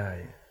ก็ไม่ได้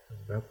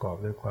แล้วประกอบ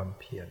ด้วยความ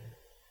เพียร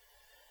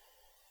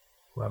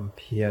ความเ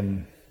พียร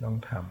ต้อง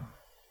ท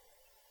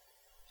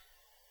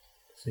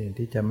ำสิ่ง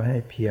ที่จะไม่ให้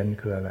เพียร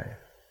คืออะไร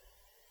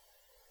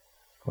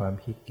ความ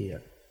ขี้เกีย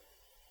จ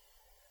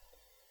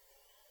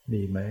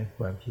มีไหมค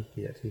วามขี้เ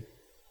กียจที่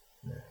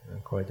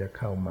คอยจะ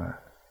เข้ามา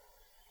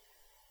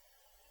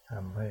ท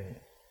ำให้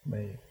ไ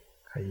ม่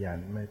ขยัน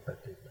ไม่ป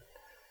ฏิบัติ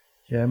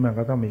ฉะนั้นมัน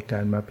ก็ต้องมีกา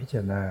รมาพิจา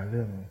รณาเ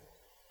รื่อง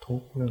ทุ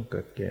กข์เรื่องเ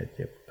กิดแก่เ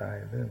จ็บตาย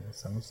เรื่อง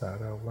สังสา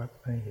รวัฏ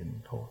ให้เห็น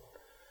โทษ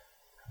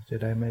จะ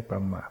ได้ไม่ปร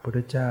ะมาทพระพุทธ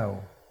เจ้า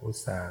อุต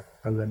ส่าห์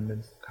เตือนเป็น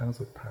ครั้ง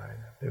สุดท้าย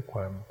นะด้วยคว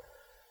าม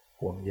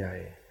ห่วงใย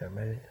แต่ไ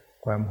ม่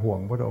ความห่วง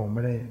พระองค์ไ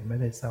ม่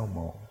ได้เศร้าหม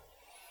อง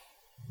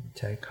ใ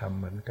ช้คำ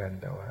เหมือนกัน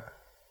แต่ว่า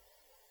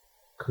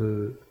คือ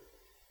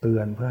เตื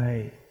อนเพื่อให้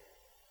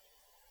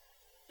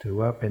ถือ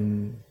ว่าเ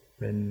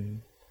ป็น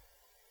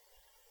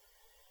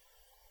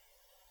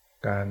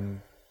การ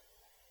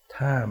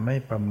ถ้าไม่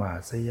ประมาท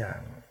สักอย่า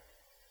ง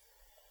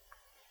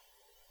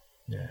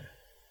เนี่ย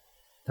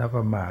ถ้าป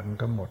ระมาทมัน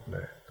ก็หมดเล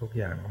ยทุก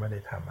อย่างก็ไม่ได้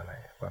ทำอะไร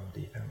ความ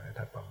ดีทั้งหลาย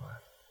ถ้าประมาท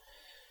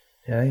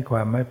ฉะนั้นคว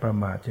ามไม่ประ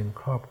มาทจึง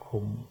ครอบคลุ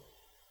ม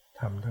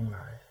ธรรมทั้งหล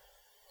าย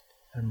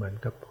มันเหมือน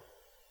กับ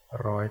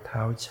รอยเท้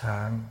าช้า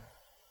ง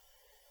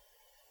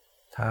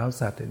เท้า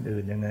สัตว์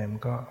อื่นๆยังไงมั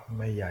นก็ไ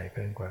ม่ใหญ่เ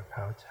กินกว่าเ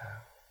ท้าช้าง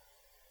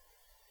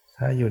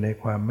ถ้าอยู่ใน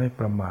ความไม่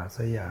ประมาท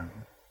สักอย่าง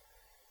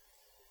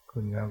คุ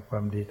ณงามควา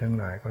มดีทั้ง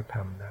หลายก็ท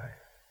ำได้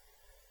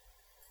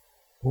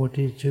ผู้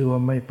ที่ชื่อว่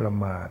าไม่ประ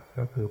มาท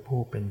ก็คือผู้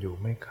เป็นอยู่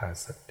ไม่ขาด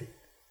สติ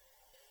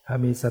ถ้า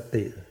มีส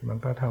ติมัน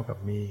ก็เท่ากับ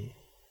มี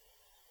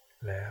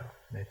แล้ว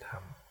ในธรร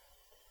ม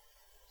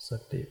ส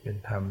ติเป็น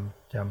ธรรม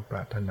จำปร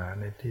ารถนา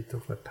ในที่ทุ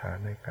กสถาน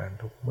ในการ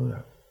ทุกเมื่อ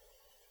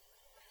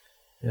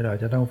ที่เรา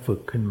จะต้องฝึ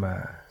กขึ้นมา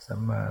สัม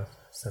มา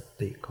ส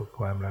ติคือค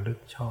วามระลึก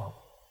ชอบ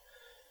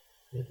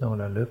ที่ต้อง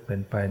ระลึกเป็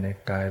นไปใน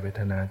กายเว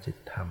ทนาจิต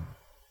ธรรม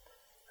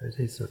ใน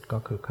ที่สุดก็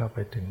คือเข้าไป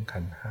ถึงขั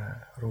นธ์ห้า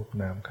รูป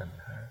นามขันธ์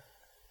ห้า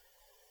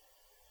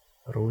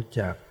รู้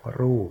จัก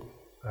รูป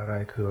อะไร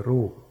คือ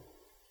รูป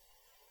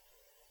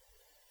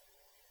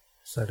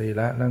สรี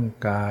ระร่าง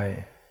กาย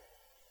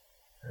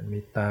มี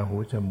ตาหู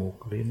จมูก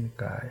ลิ้น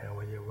กายอ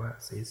วัยวะ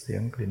สีเสีย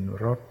งกลิ่น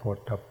รสโผฏ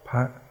ฐัพพ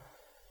ะ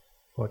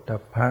โผฏฐั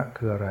พพะ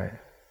คืออะไร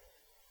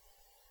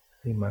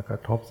ที่มากร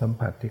ะทบสัม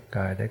ผัสที่ก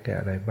ายได้แก่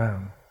อะไรบ้าง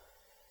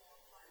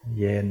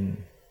เย็น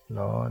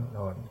ร้อน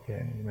อ่อนแข็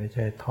งไม่ใ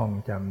ช่ท่อง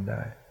จำไ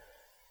ด้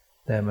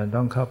แต่มัน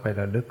ต้องเข้าไป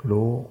ระลึก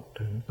รู้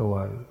ถึงตัว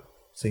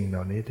สิ่งเหล่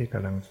านี้ที่ก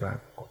ำลังปรา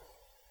กฏ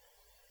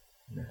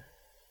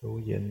รู้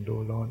เย็นรู้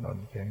ร้อนอ่อน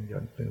แข็งหย่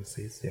อนตึง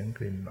สีเสียงก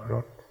ลิ่นร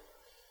ส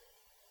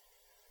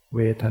เว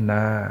ทน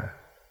า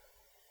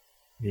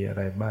มีอะ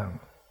ไรบ้าง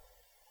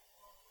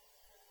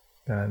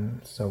การ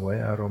เสวย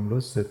อารมณ์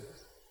รู้สึก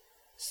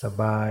ส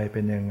บายเ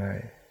ป็นยังไง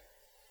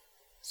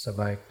ส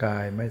บายกา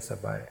ยไม่ส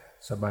บาย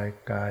สบาย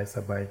กายส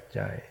บายใจ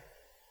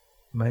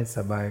ไม่ส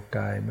บายก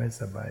ายไม่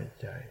สบาย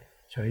ใจ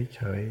เ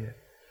ฉย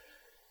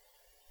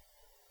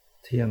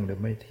ๆเที่ยงหรือ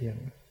ไม่เที่ยง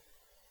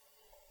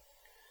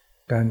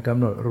การกำ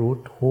หนดรู้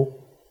ทุกข์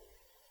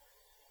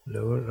ห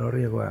รือเราเ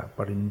รียกว่าป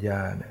ริญญ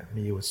าเนี่ย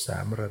มีอยู่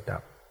3ระดั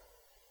บ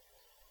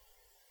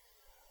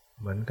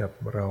เหมือนกับ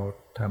เรา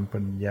ทำป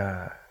ริญญา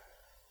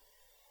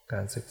กา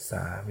รศึกษ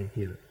า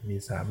มี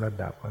3ระ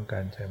ดับเหมือนกั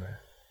นใช่ไหม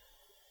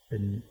เป็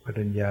นป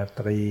ริญญา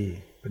ตรี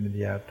ปริญ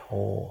ญาโท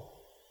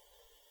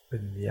ป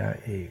ริญญา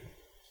เอก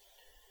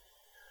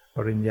ป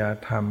ริญญา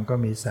ธรรมก็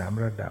มี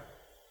3ระดับ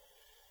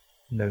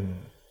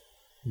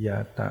 1. ญา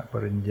ตะป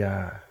ริญญา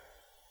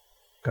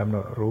กำหน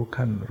ดรู้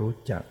ขั้นรู้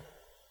จัก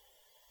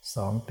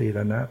 2. ตีร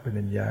ณะป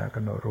ริญญาก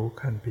ำหนดรู้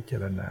ขั้นพิจา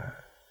รณา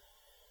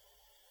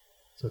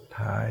สุด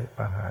ท้ายป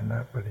หานะ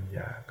ปริญญ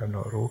ากำหน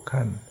ดรู้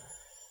ขั้น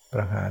ป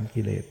ระหาร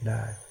กิเลสไ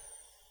ด้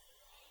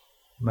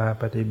มา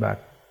ปฏิบั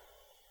ติ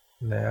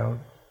แล้ว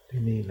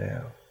ที่นี่แล้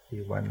ว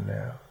กี่วันแ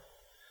ล้ว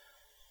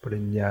ป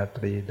ริญญาต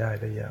รีได้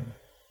หรือยัง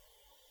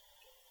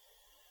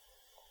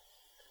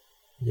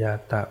ญา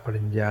ตะป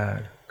ริญญา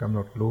กำหน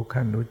ดรู้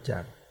ขั้นรู้จั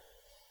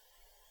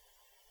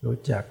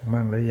ก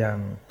มั่งหรือยัง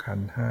ขัน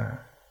ธ์ห้า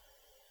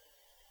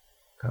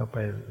เข้าไป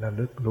ระ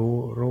ลึกรู้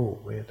รูป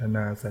เวทน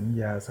าสัญ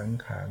ญาสัง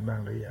ขารบ้า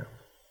งหรือยัง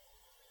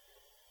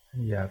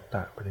ญาต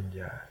ะปริญ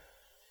ญา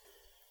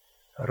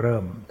เริ่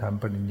มท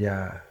ำปริญญา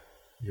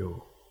อยู่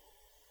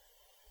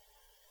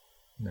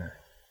นะ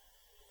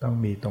ต้อง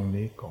มีตรง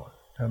นี้ก่อน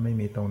ถ้าไม่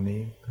มีตรง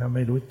นี้ถ้าไ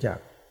ม่รู้จัก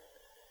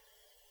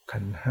ขั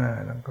นธ์ห้า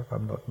นั้นก็ก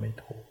ำหนดไม่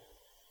ถูก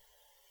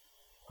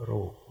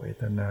รูปเว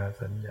ทนา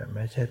สัญญาไ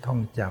ม่ใช่ท่อ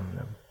งจำน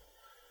ะ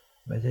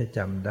ไม่ใช่จ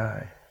ำได้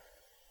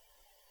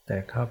แต่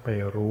เข้าไป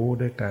รู้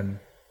ด้วยการ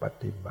ป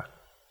ฏิบัติ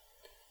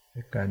ด้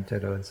วยการเจ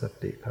ริญส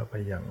ติเข้าไป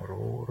อย่าง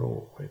รู้รู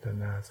ปเวท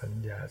นาสัญ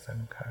ญาสัง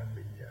ขาร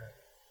วิญญาณ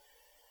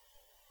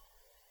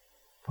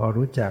พอ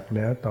รู้จักแ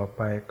ล้วต่อไ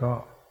ปก็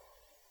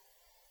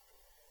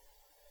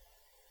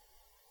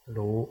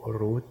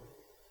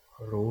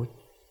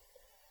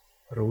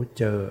รู้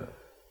เจอ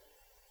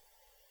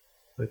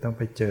คือต้องไ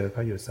ปเจอเข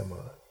าอยู่เสม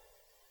อ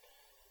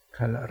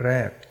ขั้นแร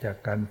กจาก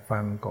การฟั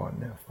งก่อน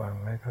เนี่ยฟัง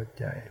ให้เข้า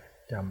ใจ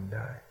จำไ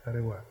ด้เขาเ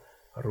รียกว่า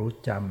รู้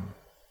จ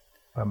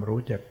ำความรู้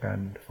จากกา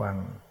รฟัง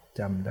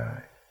จำได้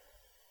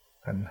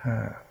ขันธ์ห้า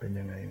เป็น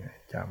ยังไง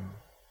จ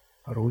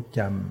ำรู้จ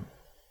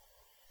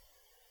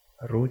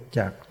ำรู้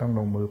จักต้องล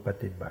งมือป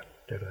ฏิบัติ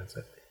เจริญส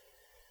ติ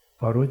พ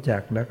อรู้จั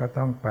กแล้วก็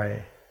ต้องไป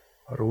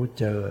รู้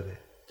เจอ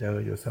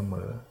อยู่เสม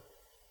อ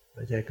ไ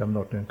ม่ใช่กำหน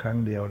ดเพียงครั้ง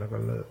เดียวแล้วก็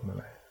เลิกเมื่อไ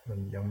หร่มัน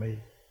ยัง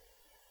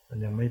มั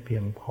นยังไม่เพี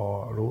ยงพอ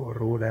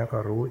รู้แล้วก็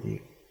รู้อี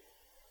ก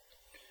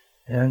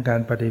ดังนั้นกา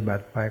รปฏิบั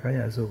ติไปก็อ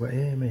ย่าสูว่า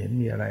ไม่เห็น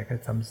มีอะไรก็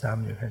ซ้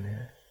ำๆอยู่แค่นี้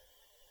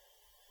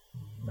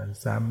มัน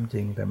ซ้ำจ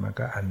ริงแต่มัน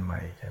ก็อันให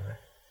ม่ใช่ไหม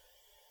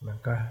มัน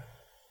ก็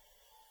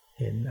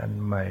เห็นอัน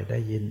ใหม่ได้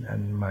ยินอั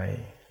นใหม่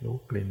รู้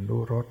กลิ่น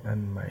รู้รสอั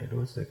นใหม่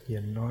รู้สึกเย็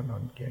นร้อนอ่อ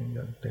นแข็งห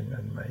ย่อนตึง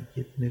อันใหม่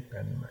คิดนึก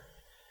อันใหม่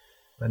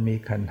มันมี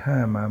ขันธ์ห้า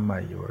มาใหม่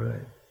อยู่เรื่อ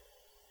ย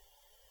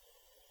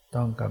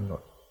ต้องกำหน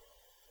ด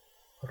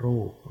รู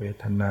ปเว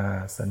ทนา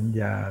สัญ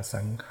ญา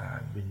สังขา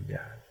รวิญญ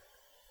าณ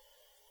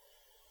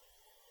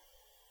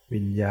วิ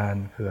ญญาณ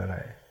คืออะไร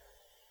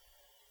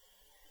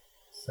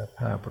สภ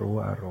าพรู้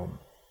อารมณ์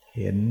เ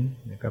ห็น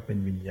นี่ก็เป็น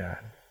วิญญา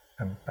ณท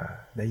างตา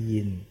ได้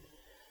ยิน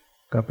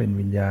ก็เป็น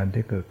วิญญาณ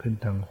ที่เกิดขึ้น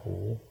ทางหู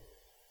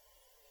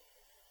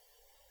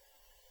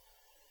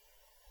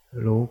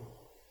รู้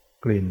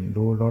กลิ่น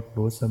รู้รส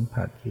รู้สัม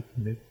ผัสคิด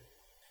นึก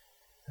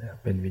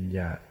เป็นวิญญ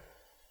าณ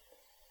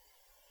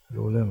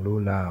รู้เรื่องรู้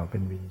ราวเป็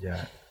นวิญญา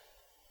ณ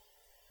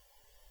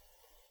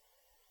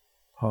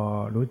พอ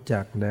รู้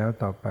จักแล้ว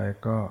ต่อไป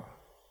ก็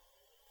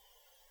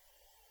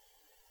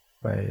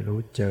ไปรู้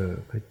เจอ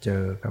คือเจ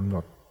อกำหน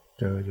ด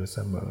เจออยู่เส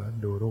มอ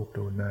ดูรูป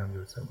ดูนามอ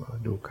ยู่เสมอ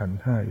ดูขันธ์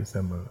ห้าอยู่เส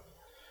มอ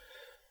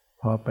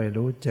พอไป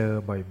รู้เจอ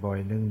บ่อย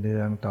ๆเนื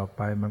องๆต่อไ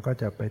ปมันก็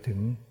จะไปถึง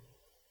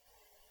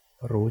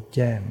รู้แ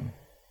จ้ง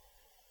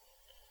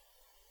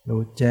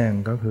รู้แจ้ง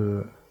ก็คือ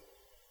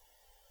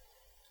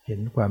เห็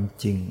นความ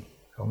จริง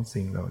ของ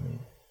สิ่งเหล่านี้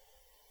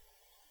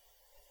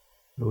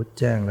รู้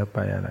แจ้งแล้วไป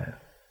อะไร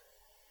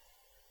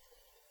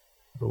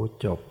รู้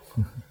จบ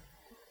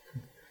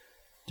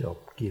จบ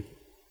กิจ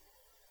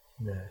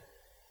นะ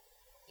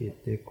กิจ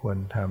ที่ควร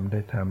ทำได้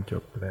ทำจ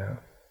บแล้ว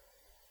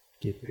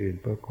กิจอื่น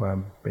เพื่อความ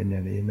เป็นอย่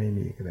างนี้ไม่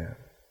มีอีกแล้ว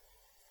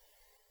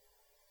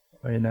เ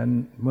พราะฉะนั้น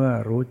เมื่อ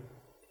รู้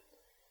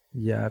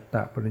ญาต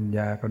ปริญญ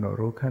ากำหนด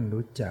รู้ขั้น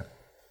รู้จัก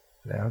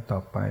แล้วต่อ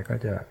ไปก็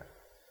จะ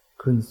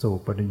ขึ้นสู่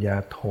ปริญญา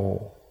โท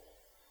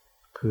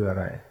คืออะ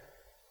ไร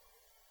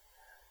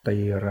ตี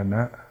รณ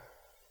ะ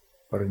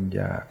ปริญญ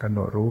ากำหน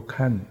ดรู้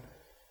ขั้น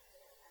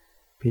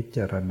พิจ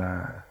ารณา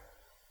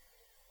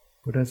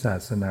พุทธศา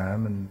สนา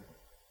มัน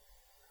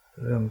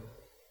เรื่อง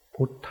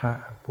พุทธะ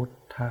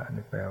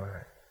นี่แปลว่าอะไร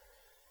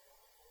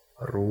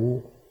รู้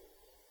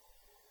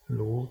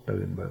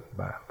ตื่นเบิก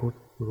บาน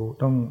รู้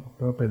ต้อง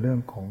เป็นเรื่อ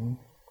งของ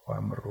ควา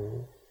มรู้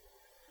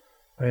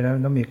เพราะฉะนั้น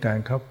ต้องมีการ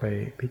เข้าไป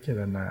พิจาร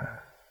ณา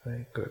ให้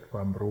เกิดคว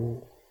ามรู้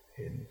เ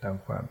ห็นตาม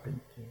ความเป็น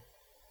จริง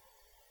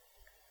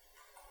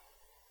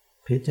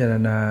พิจาร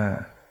ณา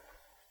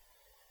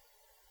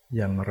อ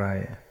ย่างไร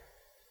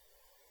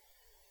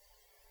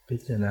พิ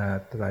จารณา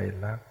ไตร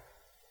ลักษณ์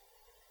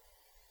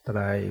ไตร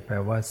แปล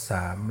ว่าส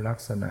ามลัก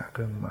ษณะเค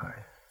รื่องหมาย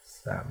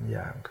สามอ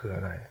ย่างคืออ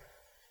ะไร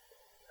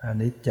อ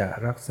นิจจ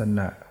ลักษณ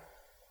ะ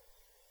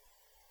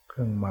เค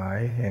รื่องหมาย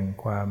แห่ง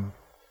ความ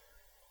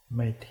ไ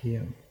ม่เที่ย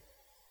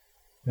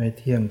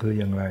งคือ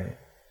อย่างไร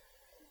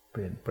เป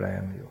ลี่ยนแปล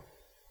งอยู่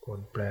ผล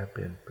แปรเป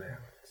ลี่ยนแปลง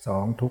สอ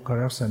งทุกข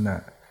ลักษณะ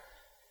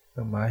เค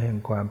รื่องหมายแห่ง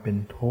ความเป็น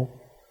ทุกข์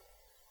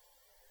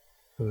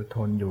คือท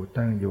นอยู่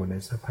ตั้งอยู่ใน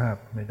สภาพ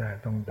ไม่ได้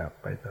ต้องดับ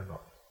ไปตลอ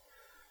ด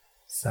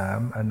สาม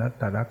อนัต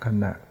ตลักษ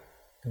ณะ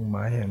เครื่องหม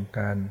ายแห่งก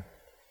าร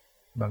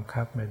บัง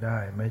คับไม่ได้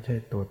ไม่ใช่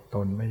ตัวต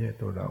นไม่ใช่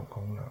ตัวเราข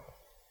องเรา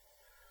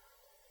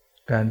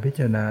การพิจ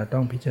ารณาต้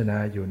องพิจารณา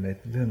อยู่ใน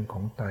เรื่องข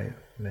องไตร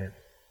ใน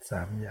ส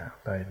ามอย่าง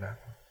ไตรลักษ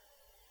ณ์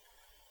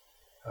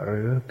ห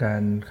รือกา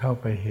รเข้า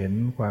ไปเห็น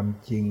ความ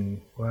จริง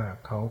ว่า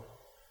เขา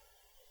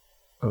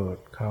เกิด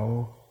เขา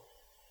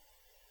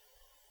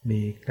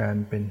มีการ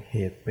เป็นเห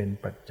ตุเป็น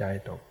ปัจจัย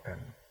ต่อกัน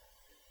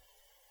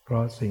เพรา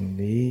ะสิ่ง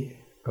นี้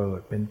เกิด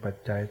เป็นปัจ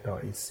จัยต่อ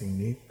อีกสิ่ง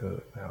นี้เกิ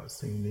ดแล้ว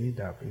สิ่งนี้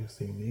ดับอีก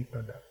สิ่งนี้ก็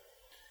ดับ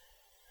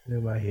เรีย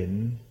กว่าเห็น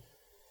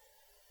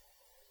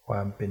คว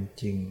ามเป็น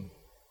จริง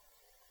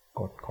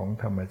กฎของ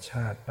ธรรมช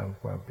าติตาม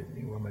ความเป็นจ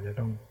ริงว่ามันจะ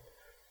ต้อง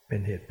เป็น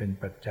เหตุเป็น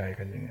ปัจจัย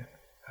กันอย่างนี้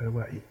เรียก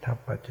ว่าอิทธัป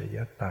ปัจจย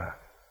ตา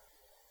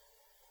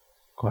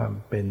ความ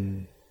เป็น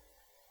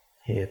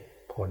เหตุ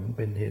ผลเ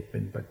ป็นเหตุเป็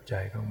นปัจจั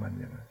ยของมัน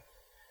อย่างนั้น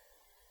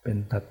เป็น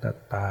ทัต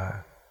ตา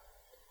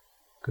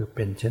คือเ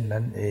ป็นเช่น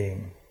นั้นเอง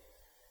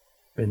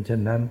เป็นเช่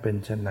นนั้นเป็น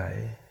เช่นไหน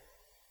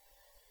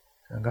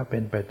มันก็เป็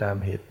นไปตาม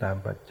เหตุตาม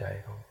ปัจจัย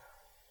ของ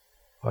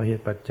พอเห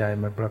ตุปัจจัย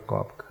มันประก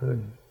อบขึ้น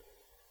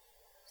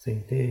สิ่ง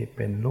ที่เ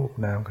ป็นรูป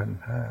นามขัน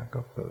ธ์ห้า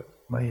ก็เกิด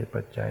เมื่อเหตุ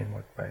ปัจจัยหม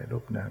ดไปรู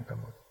ปนามก็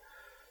หมด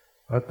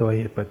เพราะตัวเห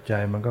ตุปัจจั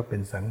ยมันก็เป็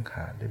นสังข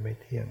ารที่ไม่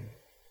เที่ยง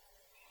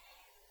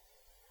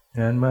ฉ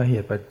ะนั้นเมื่อเห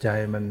ตุปัจจัย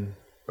มัน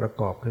ประ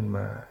กอบขึ้นม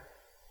า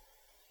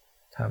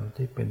ธรรม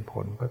ที่เป็นผ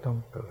ลก็ต้อง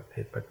เกิดเห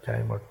ตุปัจจัย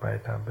หมดไป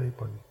ธรรมที่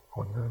ผ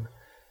ลก็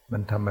มั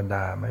นธรรมด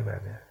าไหมแบ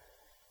บนี้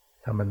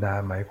ธรรมดา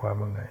หมายความ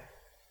ว่าไง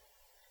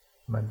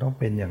มันต้อง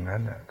เป็นอย่างนั้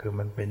นอ่ะคือ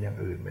มันเป็นอย่าง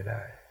อื่นไม่ไ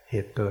ด้เห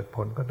ตุเกิดผ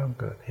ลก็ต้อง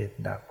เกิดเหตุ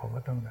ดับผล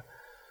ก็ต้องดับ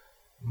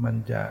มัน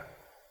จะ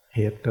เห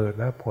ตุเกิด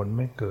แล้วผลไ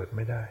ม่เกิดไ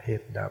ม่ได้เห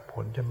ตุดับผ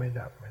ลจะไม่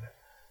ดับไม่ได้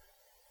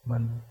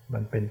มั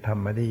นเป็นธร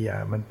รมนิยา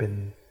มมันเ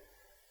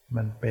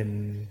ป็น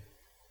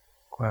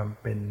ความ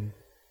เป็น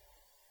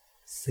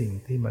สิ่ง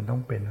ที่มันต้อ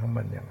งเป็นของ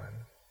มันอย่างนั้น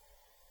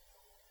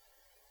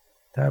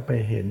ถ้าไป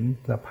เห็น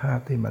สภาพ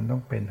ที่มันต้อ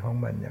งเป็นของ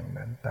มันอย่าง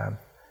นั้นตาม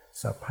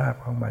สภาพ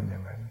ของมันอย่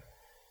างนั้น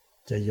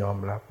จะยอม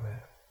รับไหม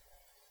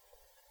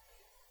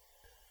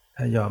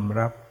ถ้ายอม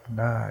รับ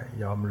ได้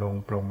ยอมลง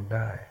ปลงไ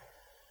ด้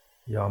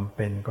ยอมเ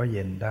ป็นก็เ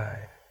ย็นได้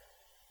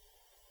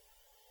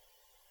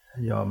ถ้า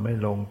ยอมไม่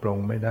ลงปลง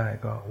ไม่ได้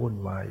ก็วุ่น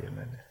วายอย่าง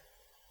นั้น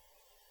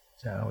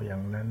จะเอาอย่า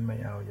งนั้นไม่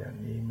เอาอย่าง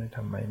นี้ไม่ท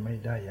ำไมไม่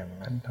ได้อย่าง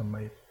นั้นทำไม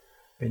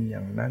เป็นอย่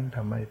างนั้นท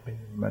ำไมเป็น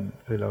มัน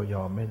คือเราย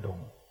อมไม่ลง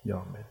ยอ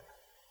มไม่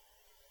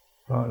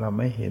เพราะเรา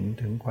ไม่เห็น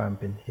ถึงความ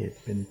เป็นเหตุ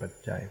เป็นปัจ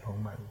จัยของ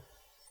มัน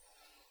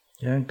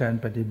ฉะนั้นการ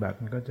ปฏิบัติ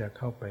มันก็จะเ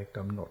ข้าไปก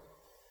ำหนด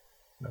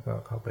แล้วก็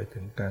เข้าไปถึ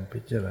งการพิ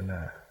จารณ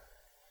า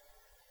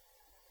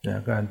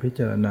การพิจ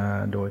ารณา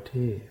โดย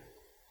ที่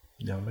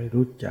ยังไม่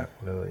รู้จัก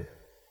เลย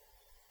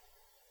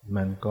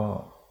มันก็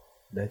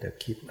ได้แต่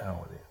คิดเอา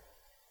เลย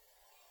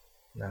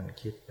นั่ง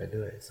คิดไปเ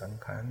รื่อยสัง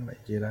ขารไม่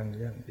จีรัง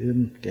ยั่งยืน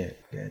แก่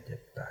เจ็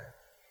บตาย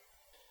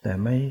แต่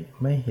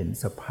ไม่เห็น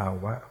สภา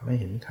วะไม่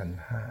เห็นขันธ์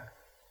ห้า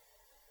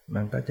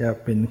มันก็จะ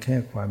เป็นแค่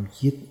ความ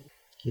คิด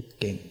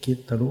เก่งคิด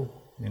ทะลุ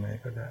ยังไง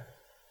ก็ได้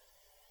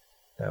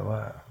แต่ว่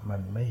ามั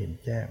นไม่เห็น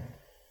แจ้ง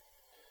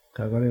เข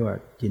าก็เรียกว่า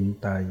จิน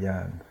ตญา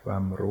ณควา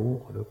มรู้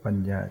หรือปัญ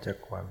ญาจาก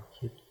ความ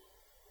คิด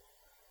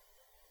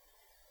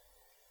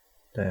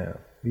แต่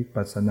วิ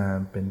ปัสสนา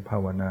เป็นภา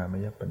วนาม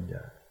ยปัญญ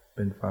าเ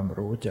ป็นความ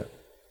รู้จา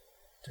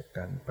กก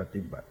ารป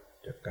ฏิบัติ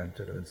จากการเจ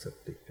ริญส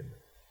ติกัน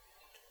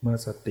เมื่อ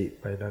สติ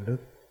ไประลึ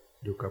ก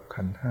อยู่กับ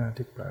ขันธ์ห้า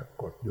ที่ปรา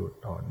กฏอยู่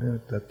ต่อเนื่อง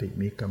สติ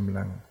มีกำ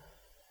ลัง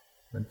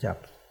มันจับ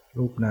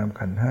รูปนาม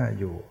ขันธ์ห้า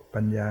อยู่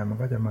ปัญญามัน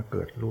ก็จะมาเ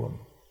กิดร่วม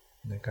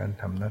ในการ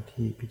ทำหน้า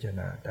ที่พิจาร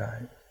ณาได้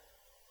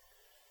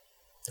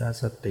ถ้า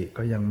สติ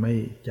ก็ยังไม่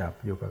จับ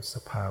อยู่กับส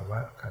ภาวะ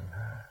ขันธ์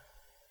ห้า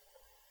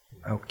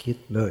เอาคิด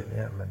เลยเ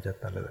นี่ยมันจะ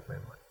เตลิดไป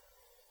หมด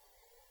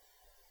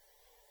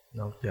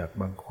นอกจาก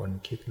บางคน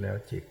คิดแล้ว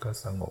จิตก็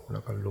สงบแล้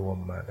วก็รวม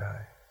มาได้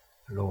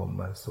รวม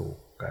มาสู่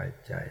กาย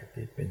ใจ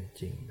ที่เป็น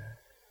จริงนะ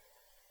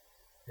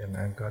อย่าง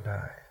นั้นก็ไ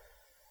ด้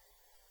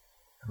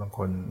บางค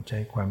นใช้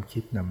ความคิ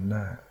ดนำห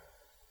น้า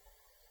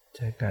ใ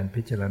ช้การ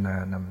พิจารณา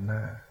นำหน้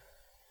า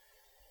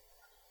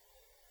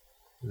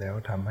แล้ว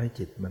ทำให้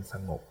จิตมันส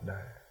งบไ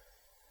ด้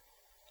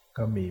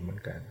ก็มีเหมือ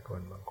นกันค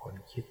นบางคน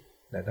คิด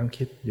แต่ต้อง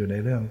คิดอยู่ใน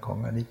เรื่องของ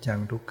อนิจจัง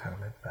ทุกขัง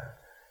อนัตตา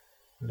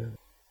เรื่อง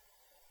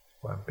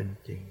ความเป็น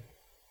จริง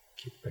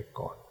คิดไป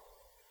ก่อน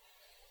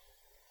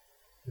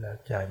แล้ว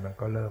ใจมัน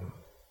ก็เริ่ม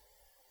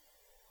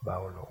เบา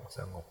ลงส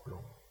งบล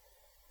ง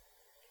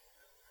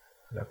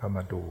แล้วก็ม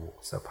าดู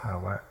สภา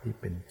วะที่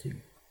เป็นจริง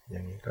อย่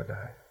างนี้ก็ไ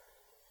ด้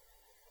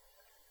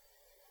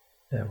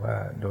แต่ว่า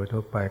โดยทั่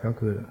วไปก็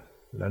คือ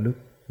ระ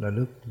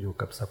ลึกอยู่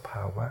กับสภ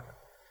าวะ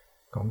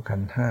ของขั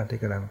นธ์ห้าที่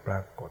กำลังปร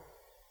ากฏ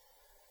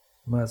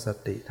เมื่อส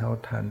ติเท่า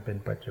ทันเป็น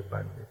ปัจจุบั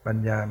นปัญ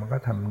ญามันก็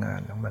ทำงา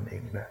นของมันเอ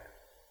งได้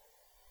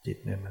จิต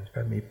เนี่ยมัน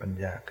ก็มีปัญ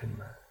ญาขึ้น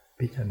มา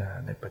พิจารณา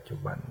ในปัจจุ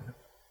บัน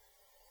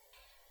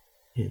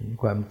เห็น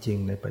ความจริง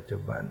ในปัจจุ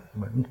บันเ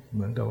ห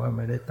มือนกับว่าไ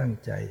ม่ได้ตั้ง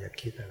ใจอยาก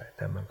คิดอะไรแ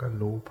ต่มันก็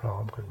รู้พร้อ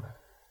มขึ้นมา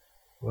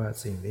ว่า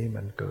สิ่งนี้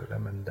มันเกิดแล้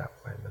วมันดับ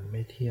ไปมันไ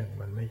ม่เที่ยง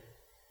มันไม่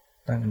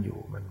ตั้งอยู่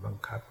มันบัง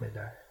คับไม่ไ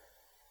ด้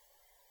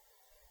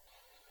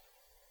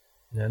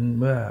นั้น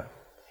เมื่อ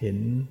เห็น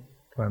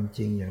ความจ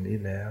ริงอย่างนี้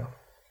แล้ว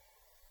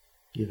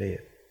กิเล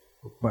ส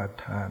อุปา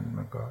ทาน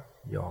มันก็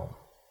ยอม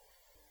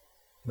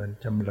มัน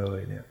จำเลย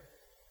เนี่ย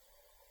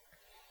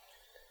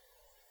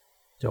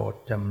โจท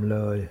ย์จำเล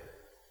ย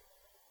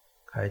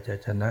ใครจะ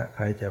ชนะใค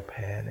รจะแ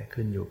พ้เนี่ย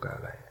ขึ้นอยู่กับอ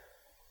ะไร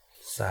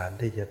ศาล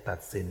ที่จะตัด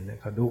สินเนี่ย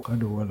เขา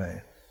ดูอะไร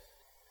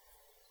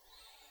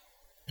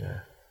นะ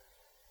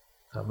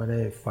เขาไม่ไ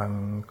ด้ฟัง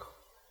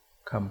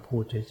คำพู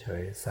ดเฉ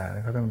ยๆศาล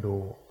เขาต้องดู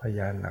พย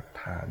านหลัก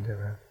ฐานใช่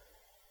ไหม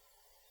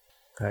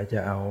ใครจะ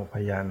เอาพ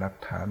ยานหลัก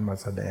ฐานมา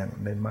แสดง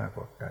ได้มากก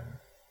ว่ากัน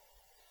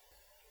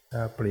ถ้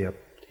าเปรียบ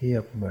เทีย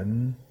บเหมือน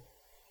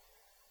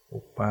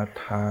อุปา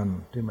ทาน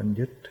ที่มัน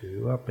ยึดถือ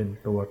ว่าเป็น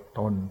ตัวต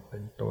นเป็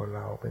นตัวเร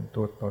าเป็น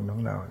ตัวตนขอ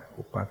งเราเนี่ย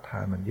อุปาทา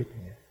นมันยึดอย่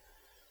างเงี้ย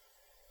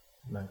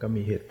มันก็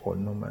มีเหตุผล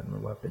ของมัน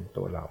ว่าเป็น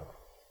ตัวเรา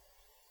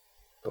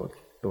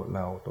ตัวเร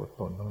าตัว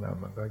ตนของเรา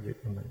มันก็ยึด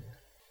ของมัน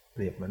เป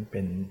รียบเหมือนเ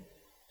ป็น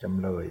จ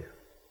ำเลย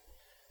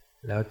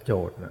แล้วโจ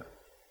ทย์น่ะ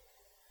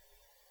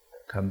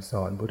คำส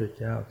อนพุทธ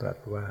เจ้าตรัส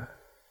ว่า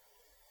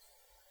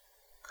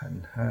ขัน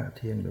ธ์ห้าเ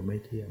ที่ยงหรือไม่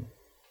เที่ยง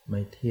ไ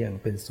ม่เที่ยง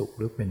เป็นสุขห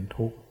รือเป็น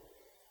ทุกข์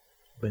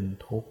เป็น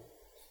ทุกข์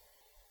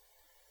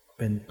เ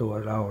ป็นตัว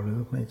เราหรือ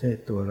ไม่ใช่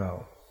ตัวเรา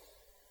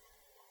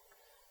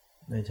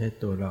ไม่ใช่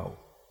ตัวเรา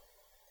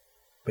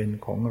เป็น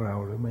ของเรา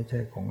หรือไม่ใช่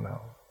ของเรา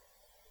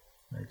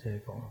ไม่ใช่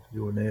ของอ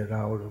ยู่ในเร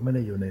าหรือไม่ไ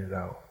ด้อยู่ในเร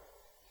า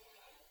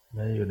ไ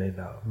ม่ได้อยู่ใน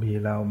เรามี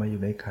เรามาอ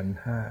ยู่ในขันธ์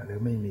ห้าหรือ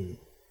ไม่มี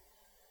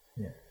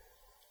เนี่ย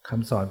ค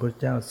ำสอนพระ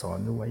เจ้าสอน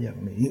ไว้อย่า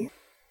งนี้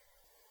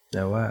แ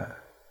ต่ว่า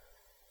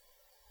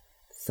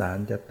ศาล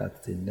จะตัด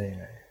สินได้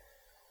ไง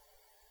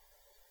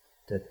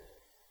จะ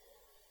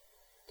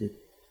จิต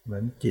เหมื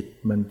อนจิต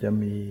มันจะ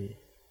มี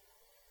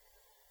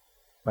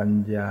ปัญ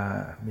ญา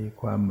มี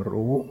ความ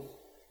รู้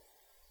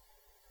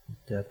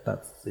จะตั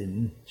ดสิน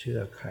เชื่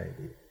อใคร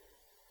ดี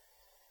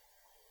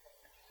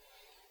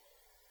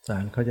ศ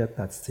ลเขาจะ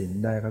ตัดสิน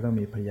ได้ก็ต้อง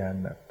มีพยาน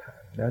หลักฐา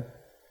นแล้ว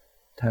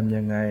ทำ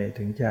ยังไง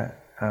ถึงจะ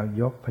เอา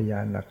ยกพยา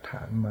นหลักฐ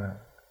านมา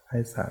ให้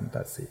ศาล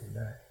ตัดสินไ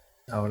ด้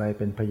เอาอะไร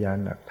เป็นพยาน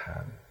หลักฐา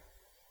น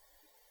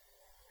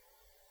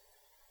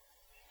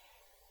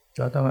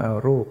ก็ต้องเอา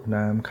รูปน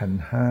ามขัน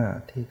ธ์ห้า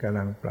ที่กำ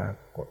ลังปรา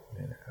กฏเ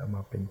นี่ยเอาม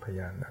าเป็นพ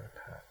ยานหลัก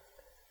ฐาน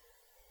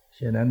ฉ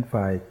ะนั้น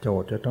ฝ่ายโจ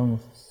ทย์จะต้อง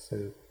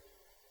สืบ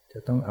จะ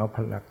ต้องเอา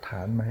หลักฐ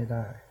านมาให้ไ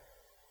ด้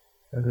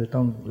ก็คือ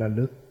ต้องระ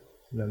ลึ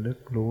ก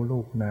รู้รู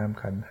ปนาม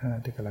ขันธ์ห้า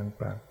ที่กำลัง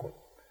ปรากฏ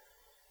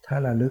ถ้า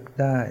ระลึก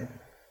ได้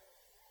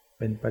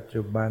เป็นปัจ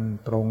จุบัน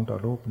ตรงต่อ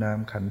รูปนาม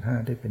ขันธ์ห้า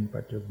ที่เป็น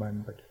ปัจจุบัน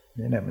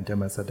นี่แหละมันจะ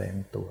มาแสดง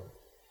ตัว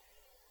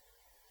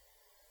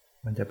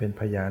มันจะเป็น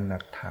พยานหลั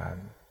กฐาน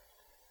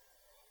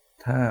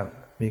ถ้า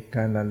มีก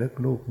ารระลึก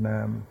รูปนา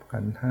ม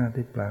ขันธ์ห้า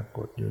ที่ปราก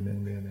ฏอยู่เ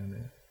นือง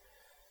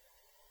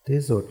ๆ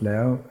ที่สุดแล้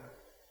ว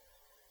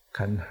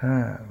ขันธ์ห้า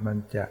มัน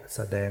จะแส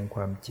ดงค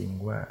วามจริง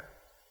ว่า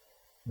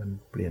มัน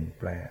เปลี่ยน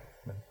แปลง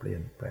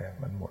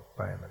มันหมดไ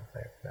ปมันแต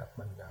กดับ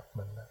มันดับ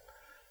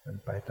มัน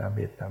ไปตามเ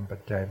หตุตามปั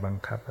จจัยบัง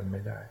คับมันไ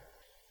ม่ได้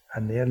อั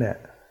นนี้แหละ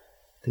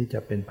ที่จะ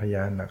เป็นพย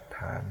านหลัก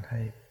ฐานใ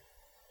ห้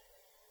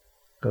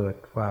เกิด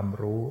ความ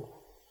รู้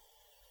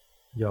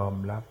ยอม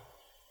รับ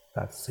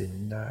ตัดสิน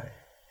ได้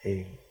เอ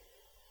ง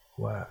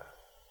ว่า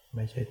ไ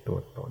ม่ใช่ตัว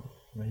ตน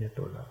ไม่ใช่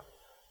ตัวเรา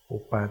อุ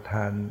ปาท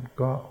าน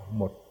ก็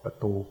หมดประ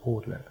ตูพู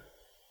ดแล้ว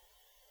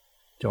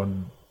จน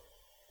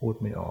พูด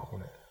ไม่ออก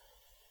เลย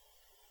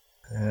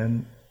ฉะนั้น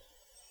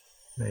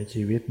ใน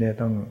ชีวิตเนี่ย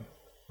ต้อง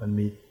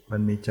มั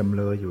นมีจำเ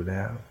ลยอยู่แ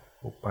ล้ว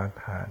อุปา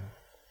ทาน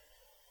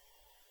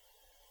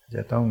จ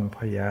ะต้องพ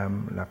ยายาม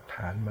หลักฐ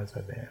านมาแส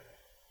ดง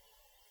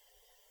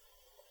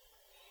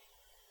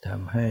ท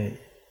ำให้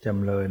จ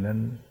ำเลยนั้น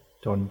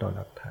จนต่อห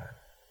ลักฐาน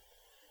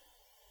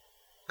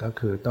ก็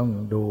คือต้อง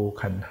ดู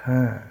ขันธ์ห้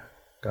า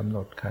กำหน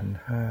ดขันธ์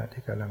ห้า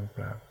ที่กำลังป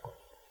รากฏ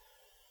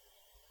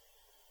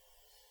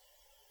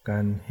กา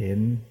รเห็น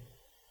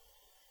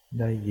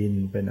ได้ยิน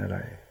เป็นอะไร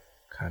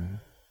ขันธ์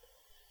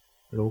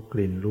รู้ก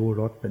ลิ่นรู้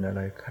รสเป็นอะไ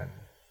รขันธ์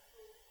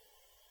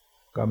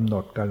กำหน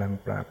ดกำลัง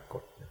ปราก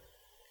ฏ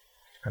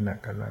ขณะ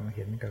กำลังเ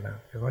ห็นกำลัง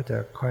แล้วก็จะ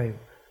ค่อย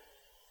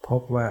พ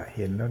บว่าเ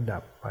ห็นแล้วดั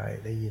บไป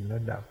ได้ยินแล้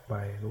วดับไป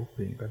รู้ก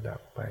ลิ่นก็ดั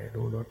บไป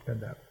รู้รสก็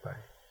ดับไป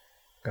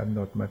กำหน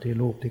ดมาที่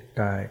รูปที่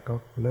กายก็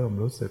เริ่ม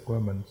รู้สึกว่า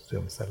มันเสื่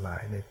อมสลา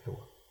ยในตัว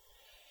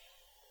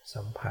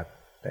สัมผัส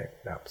แตก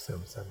ดับเสื่อ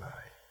มสลา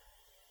ย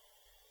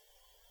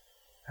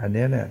อัน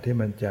นี้เนี่ยที่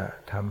มันจะ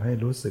ทำให้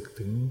รู้สึก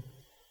ถึง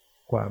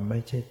ความไม่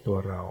ใช่ตัว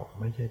เรา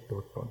ไม่ใช่ตั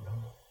วตน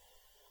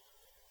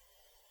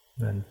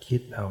มันคิ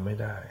ดเอาไม่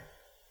ได้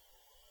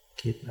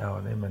คิดเอา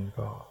เนี่ยมัน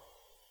ก็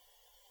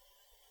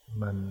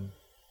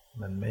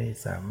มันไม่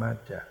สามารถ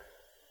จะ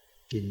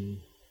กิน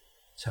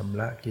ชำ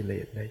ระกิเล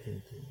สได้จ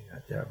ริงๆอา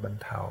จจะบรร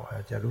เทาอา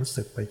จจะรู้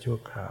สึกไปชั่ว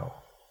คราว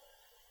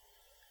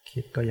คิ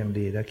ดก็ยัง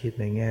ดีถ้าคิด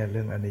ในแง่เ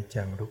รื่องอนิจ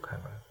จังทุกขั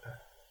งอนัตตา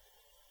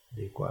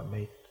ดีกว่า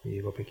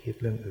ไปคิด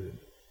เรื่องอื่น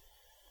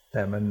แ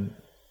ต่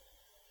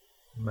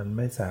มันไ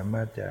ม่สาม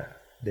ารถจะ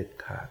เด็ด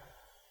ขาด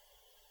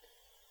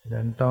ฉะ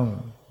นั้นต้อง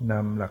น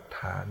ำหลัก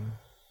ฐาน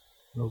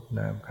รูปน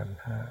ามขันธ์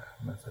ห้า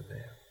มาแสด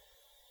ง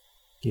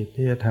กิจ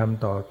ที่จะท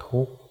ำต่อ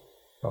ทุกข์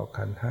ต่อ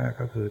ขันธ์ห้า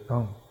ก็คือต้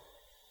อง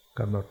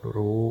กำหนด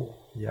รู้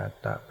ญา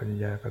ตะปัญ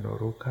ญากำหนด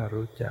รู้ข้า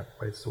รู้จักไ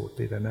ปสู่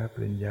ติรณะ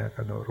ปัญญาก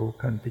ำหนดรู้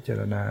ขั้นพิจา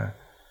รณา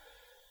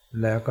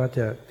แล้วก็จ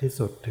ะที่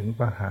สุดถึง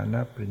ปหาน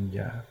ปัญญ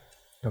า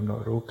กำหนด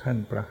รู้ขั้น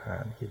ประหา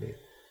รกิเลส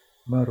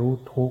เมื่อรู้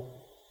ทุกข์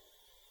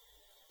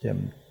จะ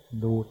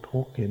ดูทุ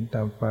กข์เห็นต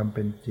ามความเ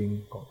ป็นจริง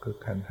ก็คือ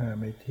ขันธ์ห้า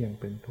ไม่เที่ยง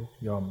เป็นทุกข์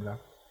ยอมรับ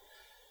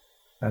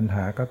ตัณห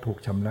าก็ถูก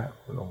ชำระ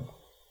ลง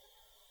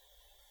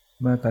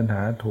เมื่อตัณห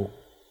าถูก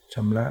ช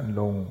ำระ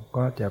ลง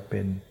ก็จะเ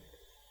ป็น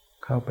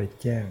เข้าไป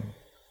แจ้ง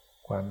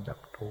ความดับ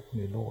ทุกข์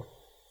นิโรธ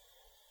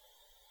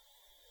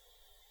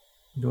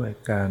ด้วย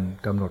การ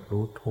กำหนด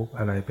รู้ทุกข์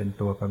อะไรเป็น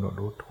ตัวกำหนด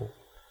รู้ทุกข์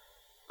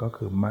ก็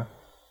คือมรรค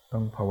ต้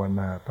องภาว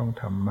นาต้อง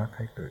ทำมรรคใ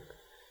ห้เกิด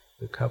ห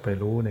รือเข้าไป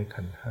รู้ใน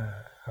ขันธ์ห้า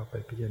เข้าไป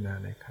พิจารณา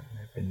ในขันธ์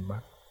เป็นมรร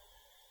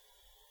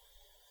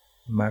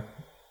ค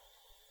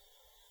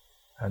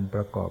อันป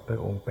ระกอบด้วย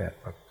องค์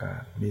8ประกา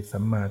รมีสั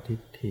มมาทิ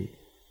ฏฐิ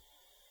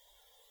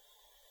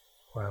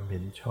ความเ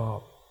ห็นชอบ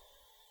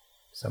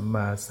สัมม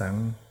าสัง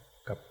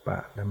กัปปะ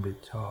ดำริ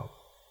ชอบ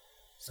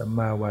สัมม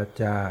าวา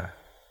จา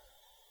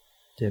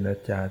เจร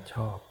จาช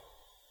อบ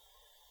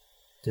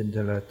เจ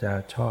รจา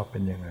ชอบเป็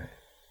นยังไง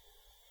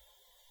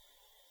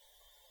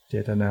เจ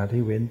ตนา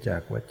ที่เว้นจา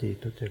กวจี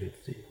ทุจริต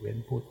4เว้น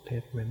พูดเท็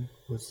จเว้น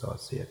พูดส่อ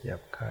เสียดหยา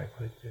บคายเ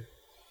พ้อเจ้อ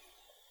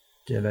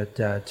เจร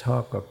จาชอ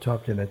บกับชอบ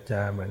เจรจ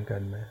าเหมือนกั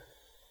นไหม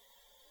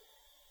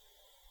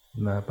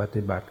มาป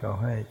ฏิบัติเขา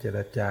ให้เจร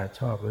จา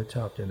ชอบหรือช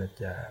อบเจร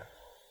จา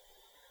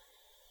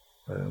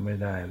ไม่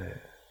ได้เลย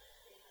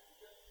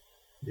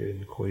ยืน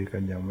คุยกั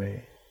นยังไม่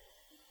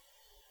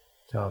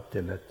ชอบเจ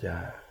รจา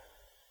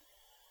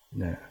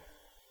เนี่ย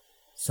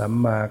สัม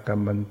มากัม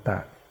มันตะ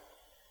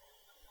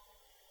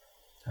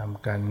ท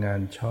ำการงา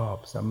นชอบ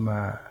สัมม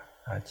า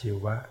อาชี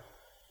วะ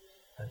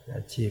อ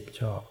าชีพ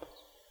ชอบ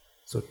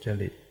สุจ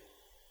ริต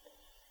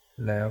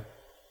แล้ว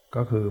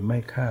ก็คือไม่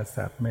ฆ่า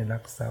สัตว์ไม่ลั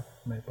กทรัพย์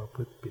ไม่ประพ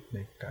ฤติผิดใน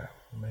กาม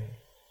ไม่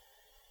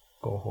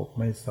โกหก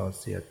ไม่ส่อ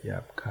เสียดหยา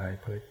บคาย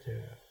เพ้อเจ้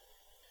อ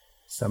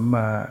สัมม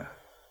า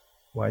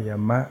วายา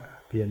มะ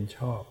เพียรช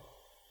อบ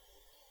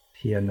เ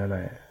พียรอะไร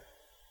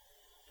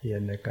เพียร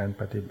ในการ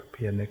ปฏิบัติเ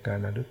พียรในการ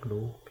ระลึก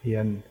รู้เพีย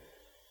ร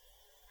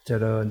เจ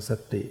ริญส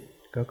ติ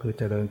ก็คือ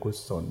เจริญกุ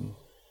ศล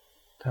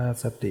ถ้า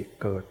สติ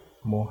เกิด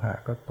โมหะ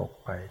ก็ตก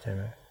ไปใช่ไ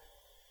หม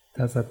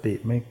ถ้าสติ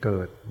ไม่เกิ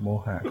ดโม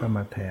หะก็ม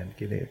าแทน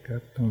กิเลสก็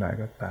ทั้งหลาย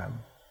ก็ตาม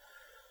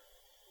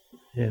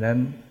ฉะนั้น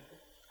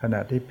ขณะ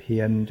ที่เพี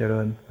ยรเจริ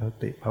ญส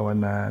ติภาว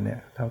นาเนี่ย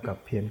เท่ากับ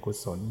เพียรกุ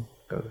ศล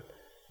เกิด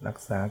รัก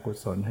ษากุ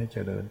ศลให้เจ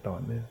ริญต่อ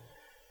เนื่อง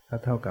ก็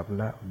เท่ากับ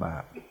ละบา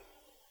ป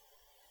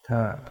ถ้า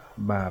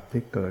บาป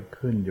ที่เกิด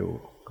ขึ้นอยู่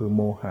คือโ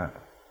มหะ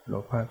โล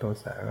ภะโท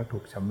สะก็ถู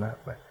กชำระ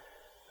ไป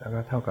แล้ว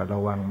ก็เท่ากับร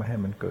ะวังไม่ให้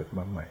มันเกิดม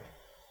าใหม่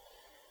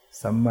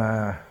สัมมา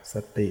ส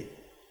ติ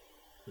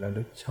ระ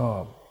ลึกชอ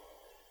บ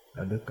ร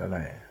ะลึกอะไร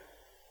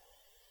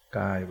ก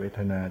ายเวท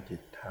นาจิ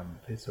ตธรรม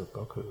ที่สุด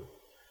ก็คือ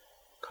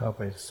เข้าไ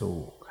ปสู่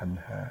ขันธ์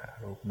ห้า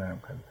รูปนาม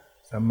ขันธ์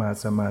สัมมา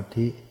สมา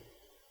ธิ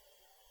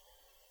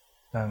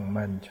ตั้ง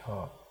มั่นชอ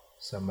บ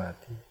สมา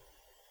ธิ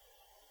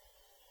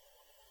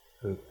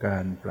คือกา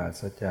รปรา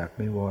ศจาก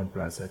นิวรณ์ป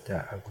ราศจา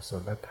กอกุศ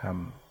ลธรรม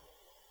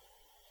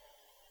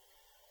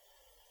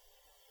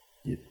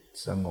จิต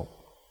สงบ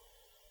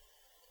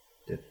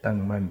จิตตั้ง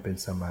มั่นเป็น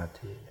สมา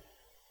ธิ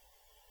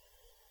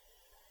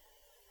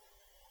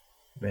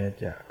แม้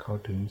จะเข้า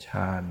ถึงฌ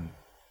าน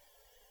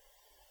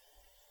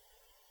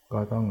ก็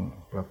ต้อง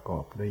ประกอ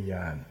บด้วยญ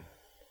าณ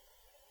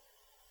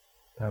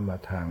ถ้ามา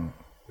ทาง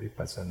วิ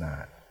ปัสสนา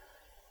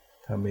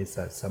ถ้ามี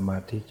สัตว์สมา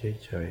ธิเ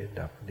ฉยๆ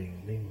ดับดิ่ง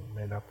นิ่งไ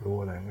ม่รับรู้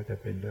อะไรก็จะ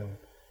เป็นเรื่อง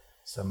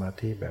สมา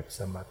ธิแบบส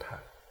มถะ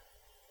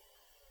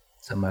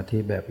สมาธิ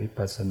แบบวิ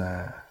ปัสสนา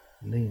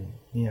นิ่ง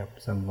เงียบ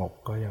สงบ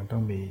ก็ยังต้อ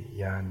งมี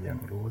ญาณอย่าง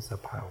รู้ส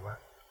ภาวะ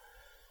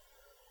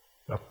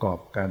ประกอบ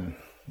กัน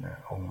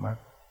องค์มรรค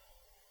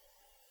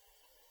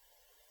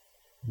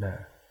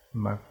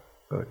มรรค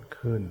เกิด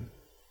ขึ้น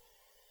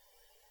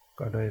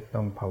ก็ได้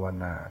ต้องภาว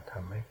นาท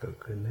ำให้เกิด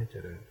ขึ้นให้เจ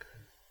ริญขึ้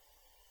น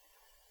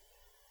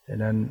ฉะ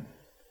นั้น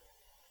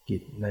กิ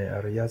จในอ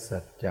ริยสั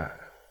จจะ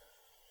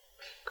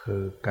คื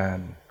อการ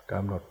ก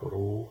ำหนด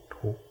รู้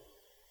ทุกข์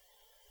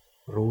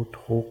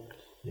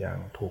อย่าง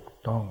ถูก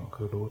ต้อง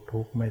คือรู้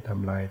ทุกข์ไม่ท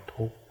ำลาย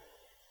ทุกข์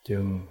จึ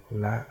ง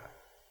ละ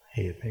เห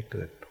ตุให้เ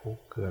กิดทุก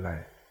ข์คืออะไร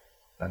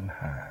ตัณห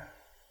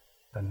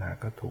า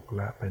ก็ถูก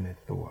ละไปใน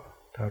ตัว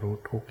ถ้ารู้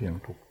ทุกข์อย่าง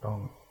ถูกต้อง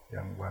อ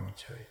ย่างวาง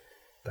เฉย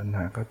ตัณห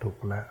าก็ถูก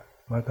ละ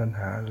เมื่อตัณ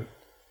หา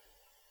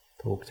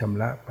ถูกช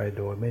ำระไปโ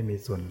ดยไม่มี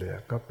ส่วนเหลือ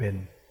ก็เป็น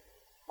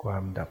ควา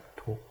มดับ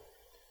ทุกข์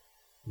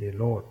นิ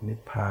โรธนิพ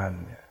พาน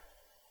เนี่ย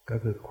ก็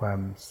คือความ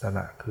สล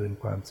ะคืน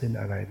ความสิ้น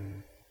อะไร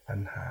ตัณ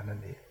หานั่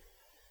นเอง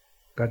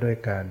ก็ด้วย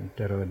การเ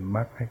จริญมร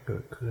รคให้เกิ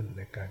ดขึ้นใ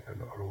นการกำ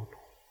หนดรู้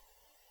ทุกข์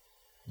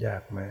ยา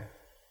กไหม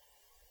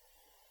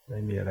ไม่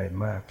มีอะไร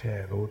มากแค่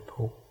รู้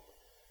ทุกข์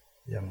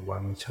อย่างวา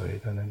งเฉย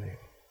เท่านั้นเอง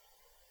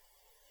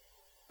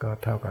ก็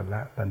เท่ากับล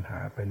ะตัณหา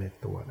ไปใน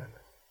ตัวนั่น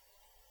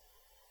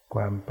ค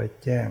วามไป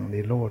แจ้ง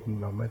นิโรธ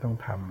เราไม่ต้อง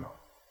ทำหรอก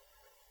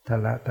ถ้า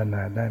ละตัณห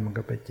าได้มัน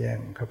ก็ไปแจ้ง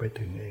เข้าไป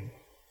ถึงเอง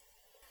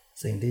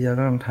สิ่งที่จะ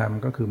ต้องท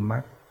ำก็คือมรร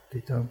ค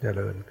ที่ต้องเจ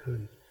ริญขึ้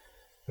น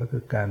ก็คื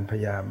อการพย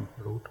ายาม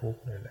รู้ทุก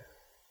ข์นี่แหละ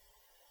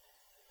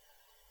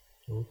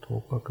รู้ทุ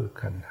กข์ก็คือ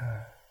ขันธ์ห้า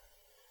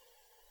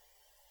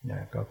เนี่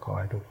ยก็ขอ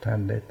ให้ทุกท่าน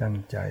ได้ตั้ง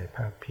ใจภ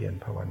าคเพียร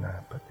ภาวนา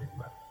ปฏิ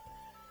บัติ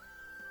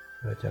เ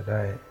พื่อจะไ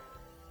ด้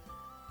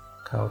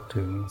เข้า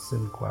ถึง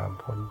ซึ่งความ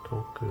พ้นทุ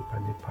กข์คือพระ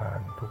นิพพาน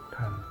ทุก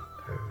ท่าน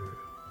เถิด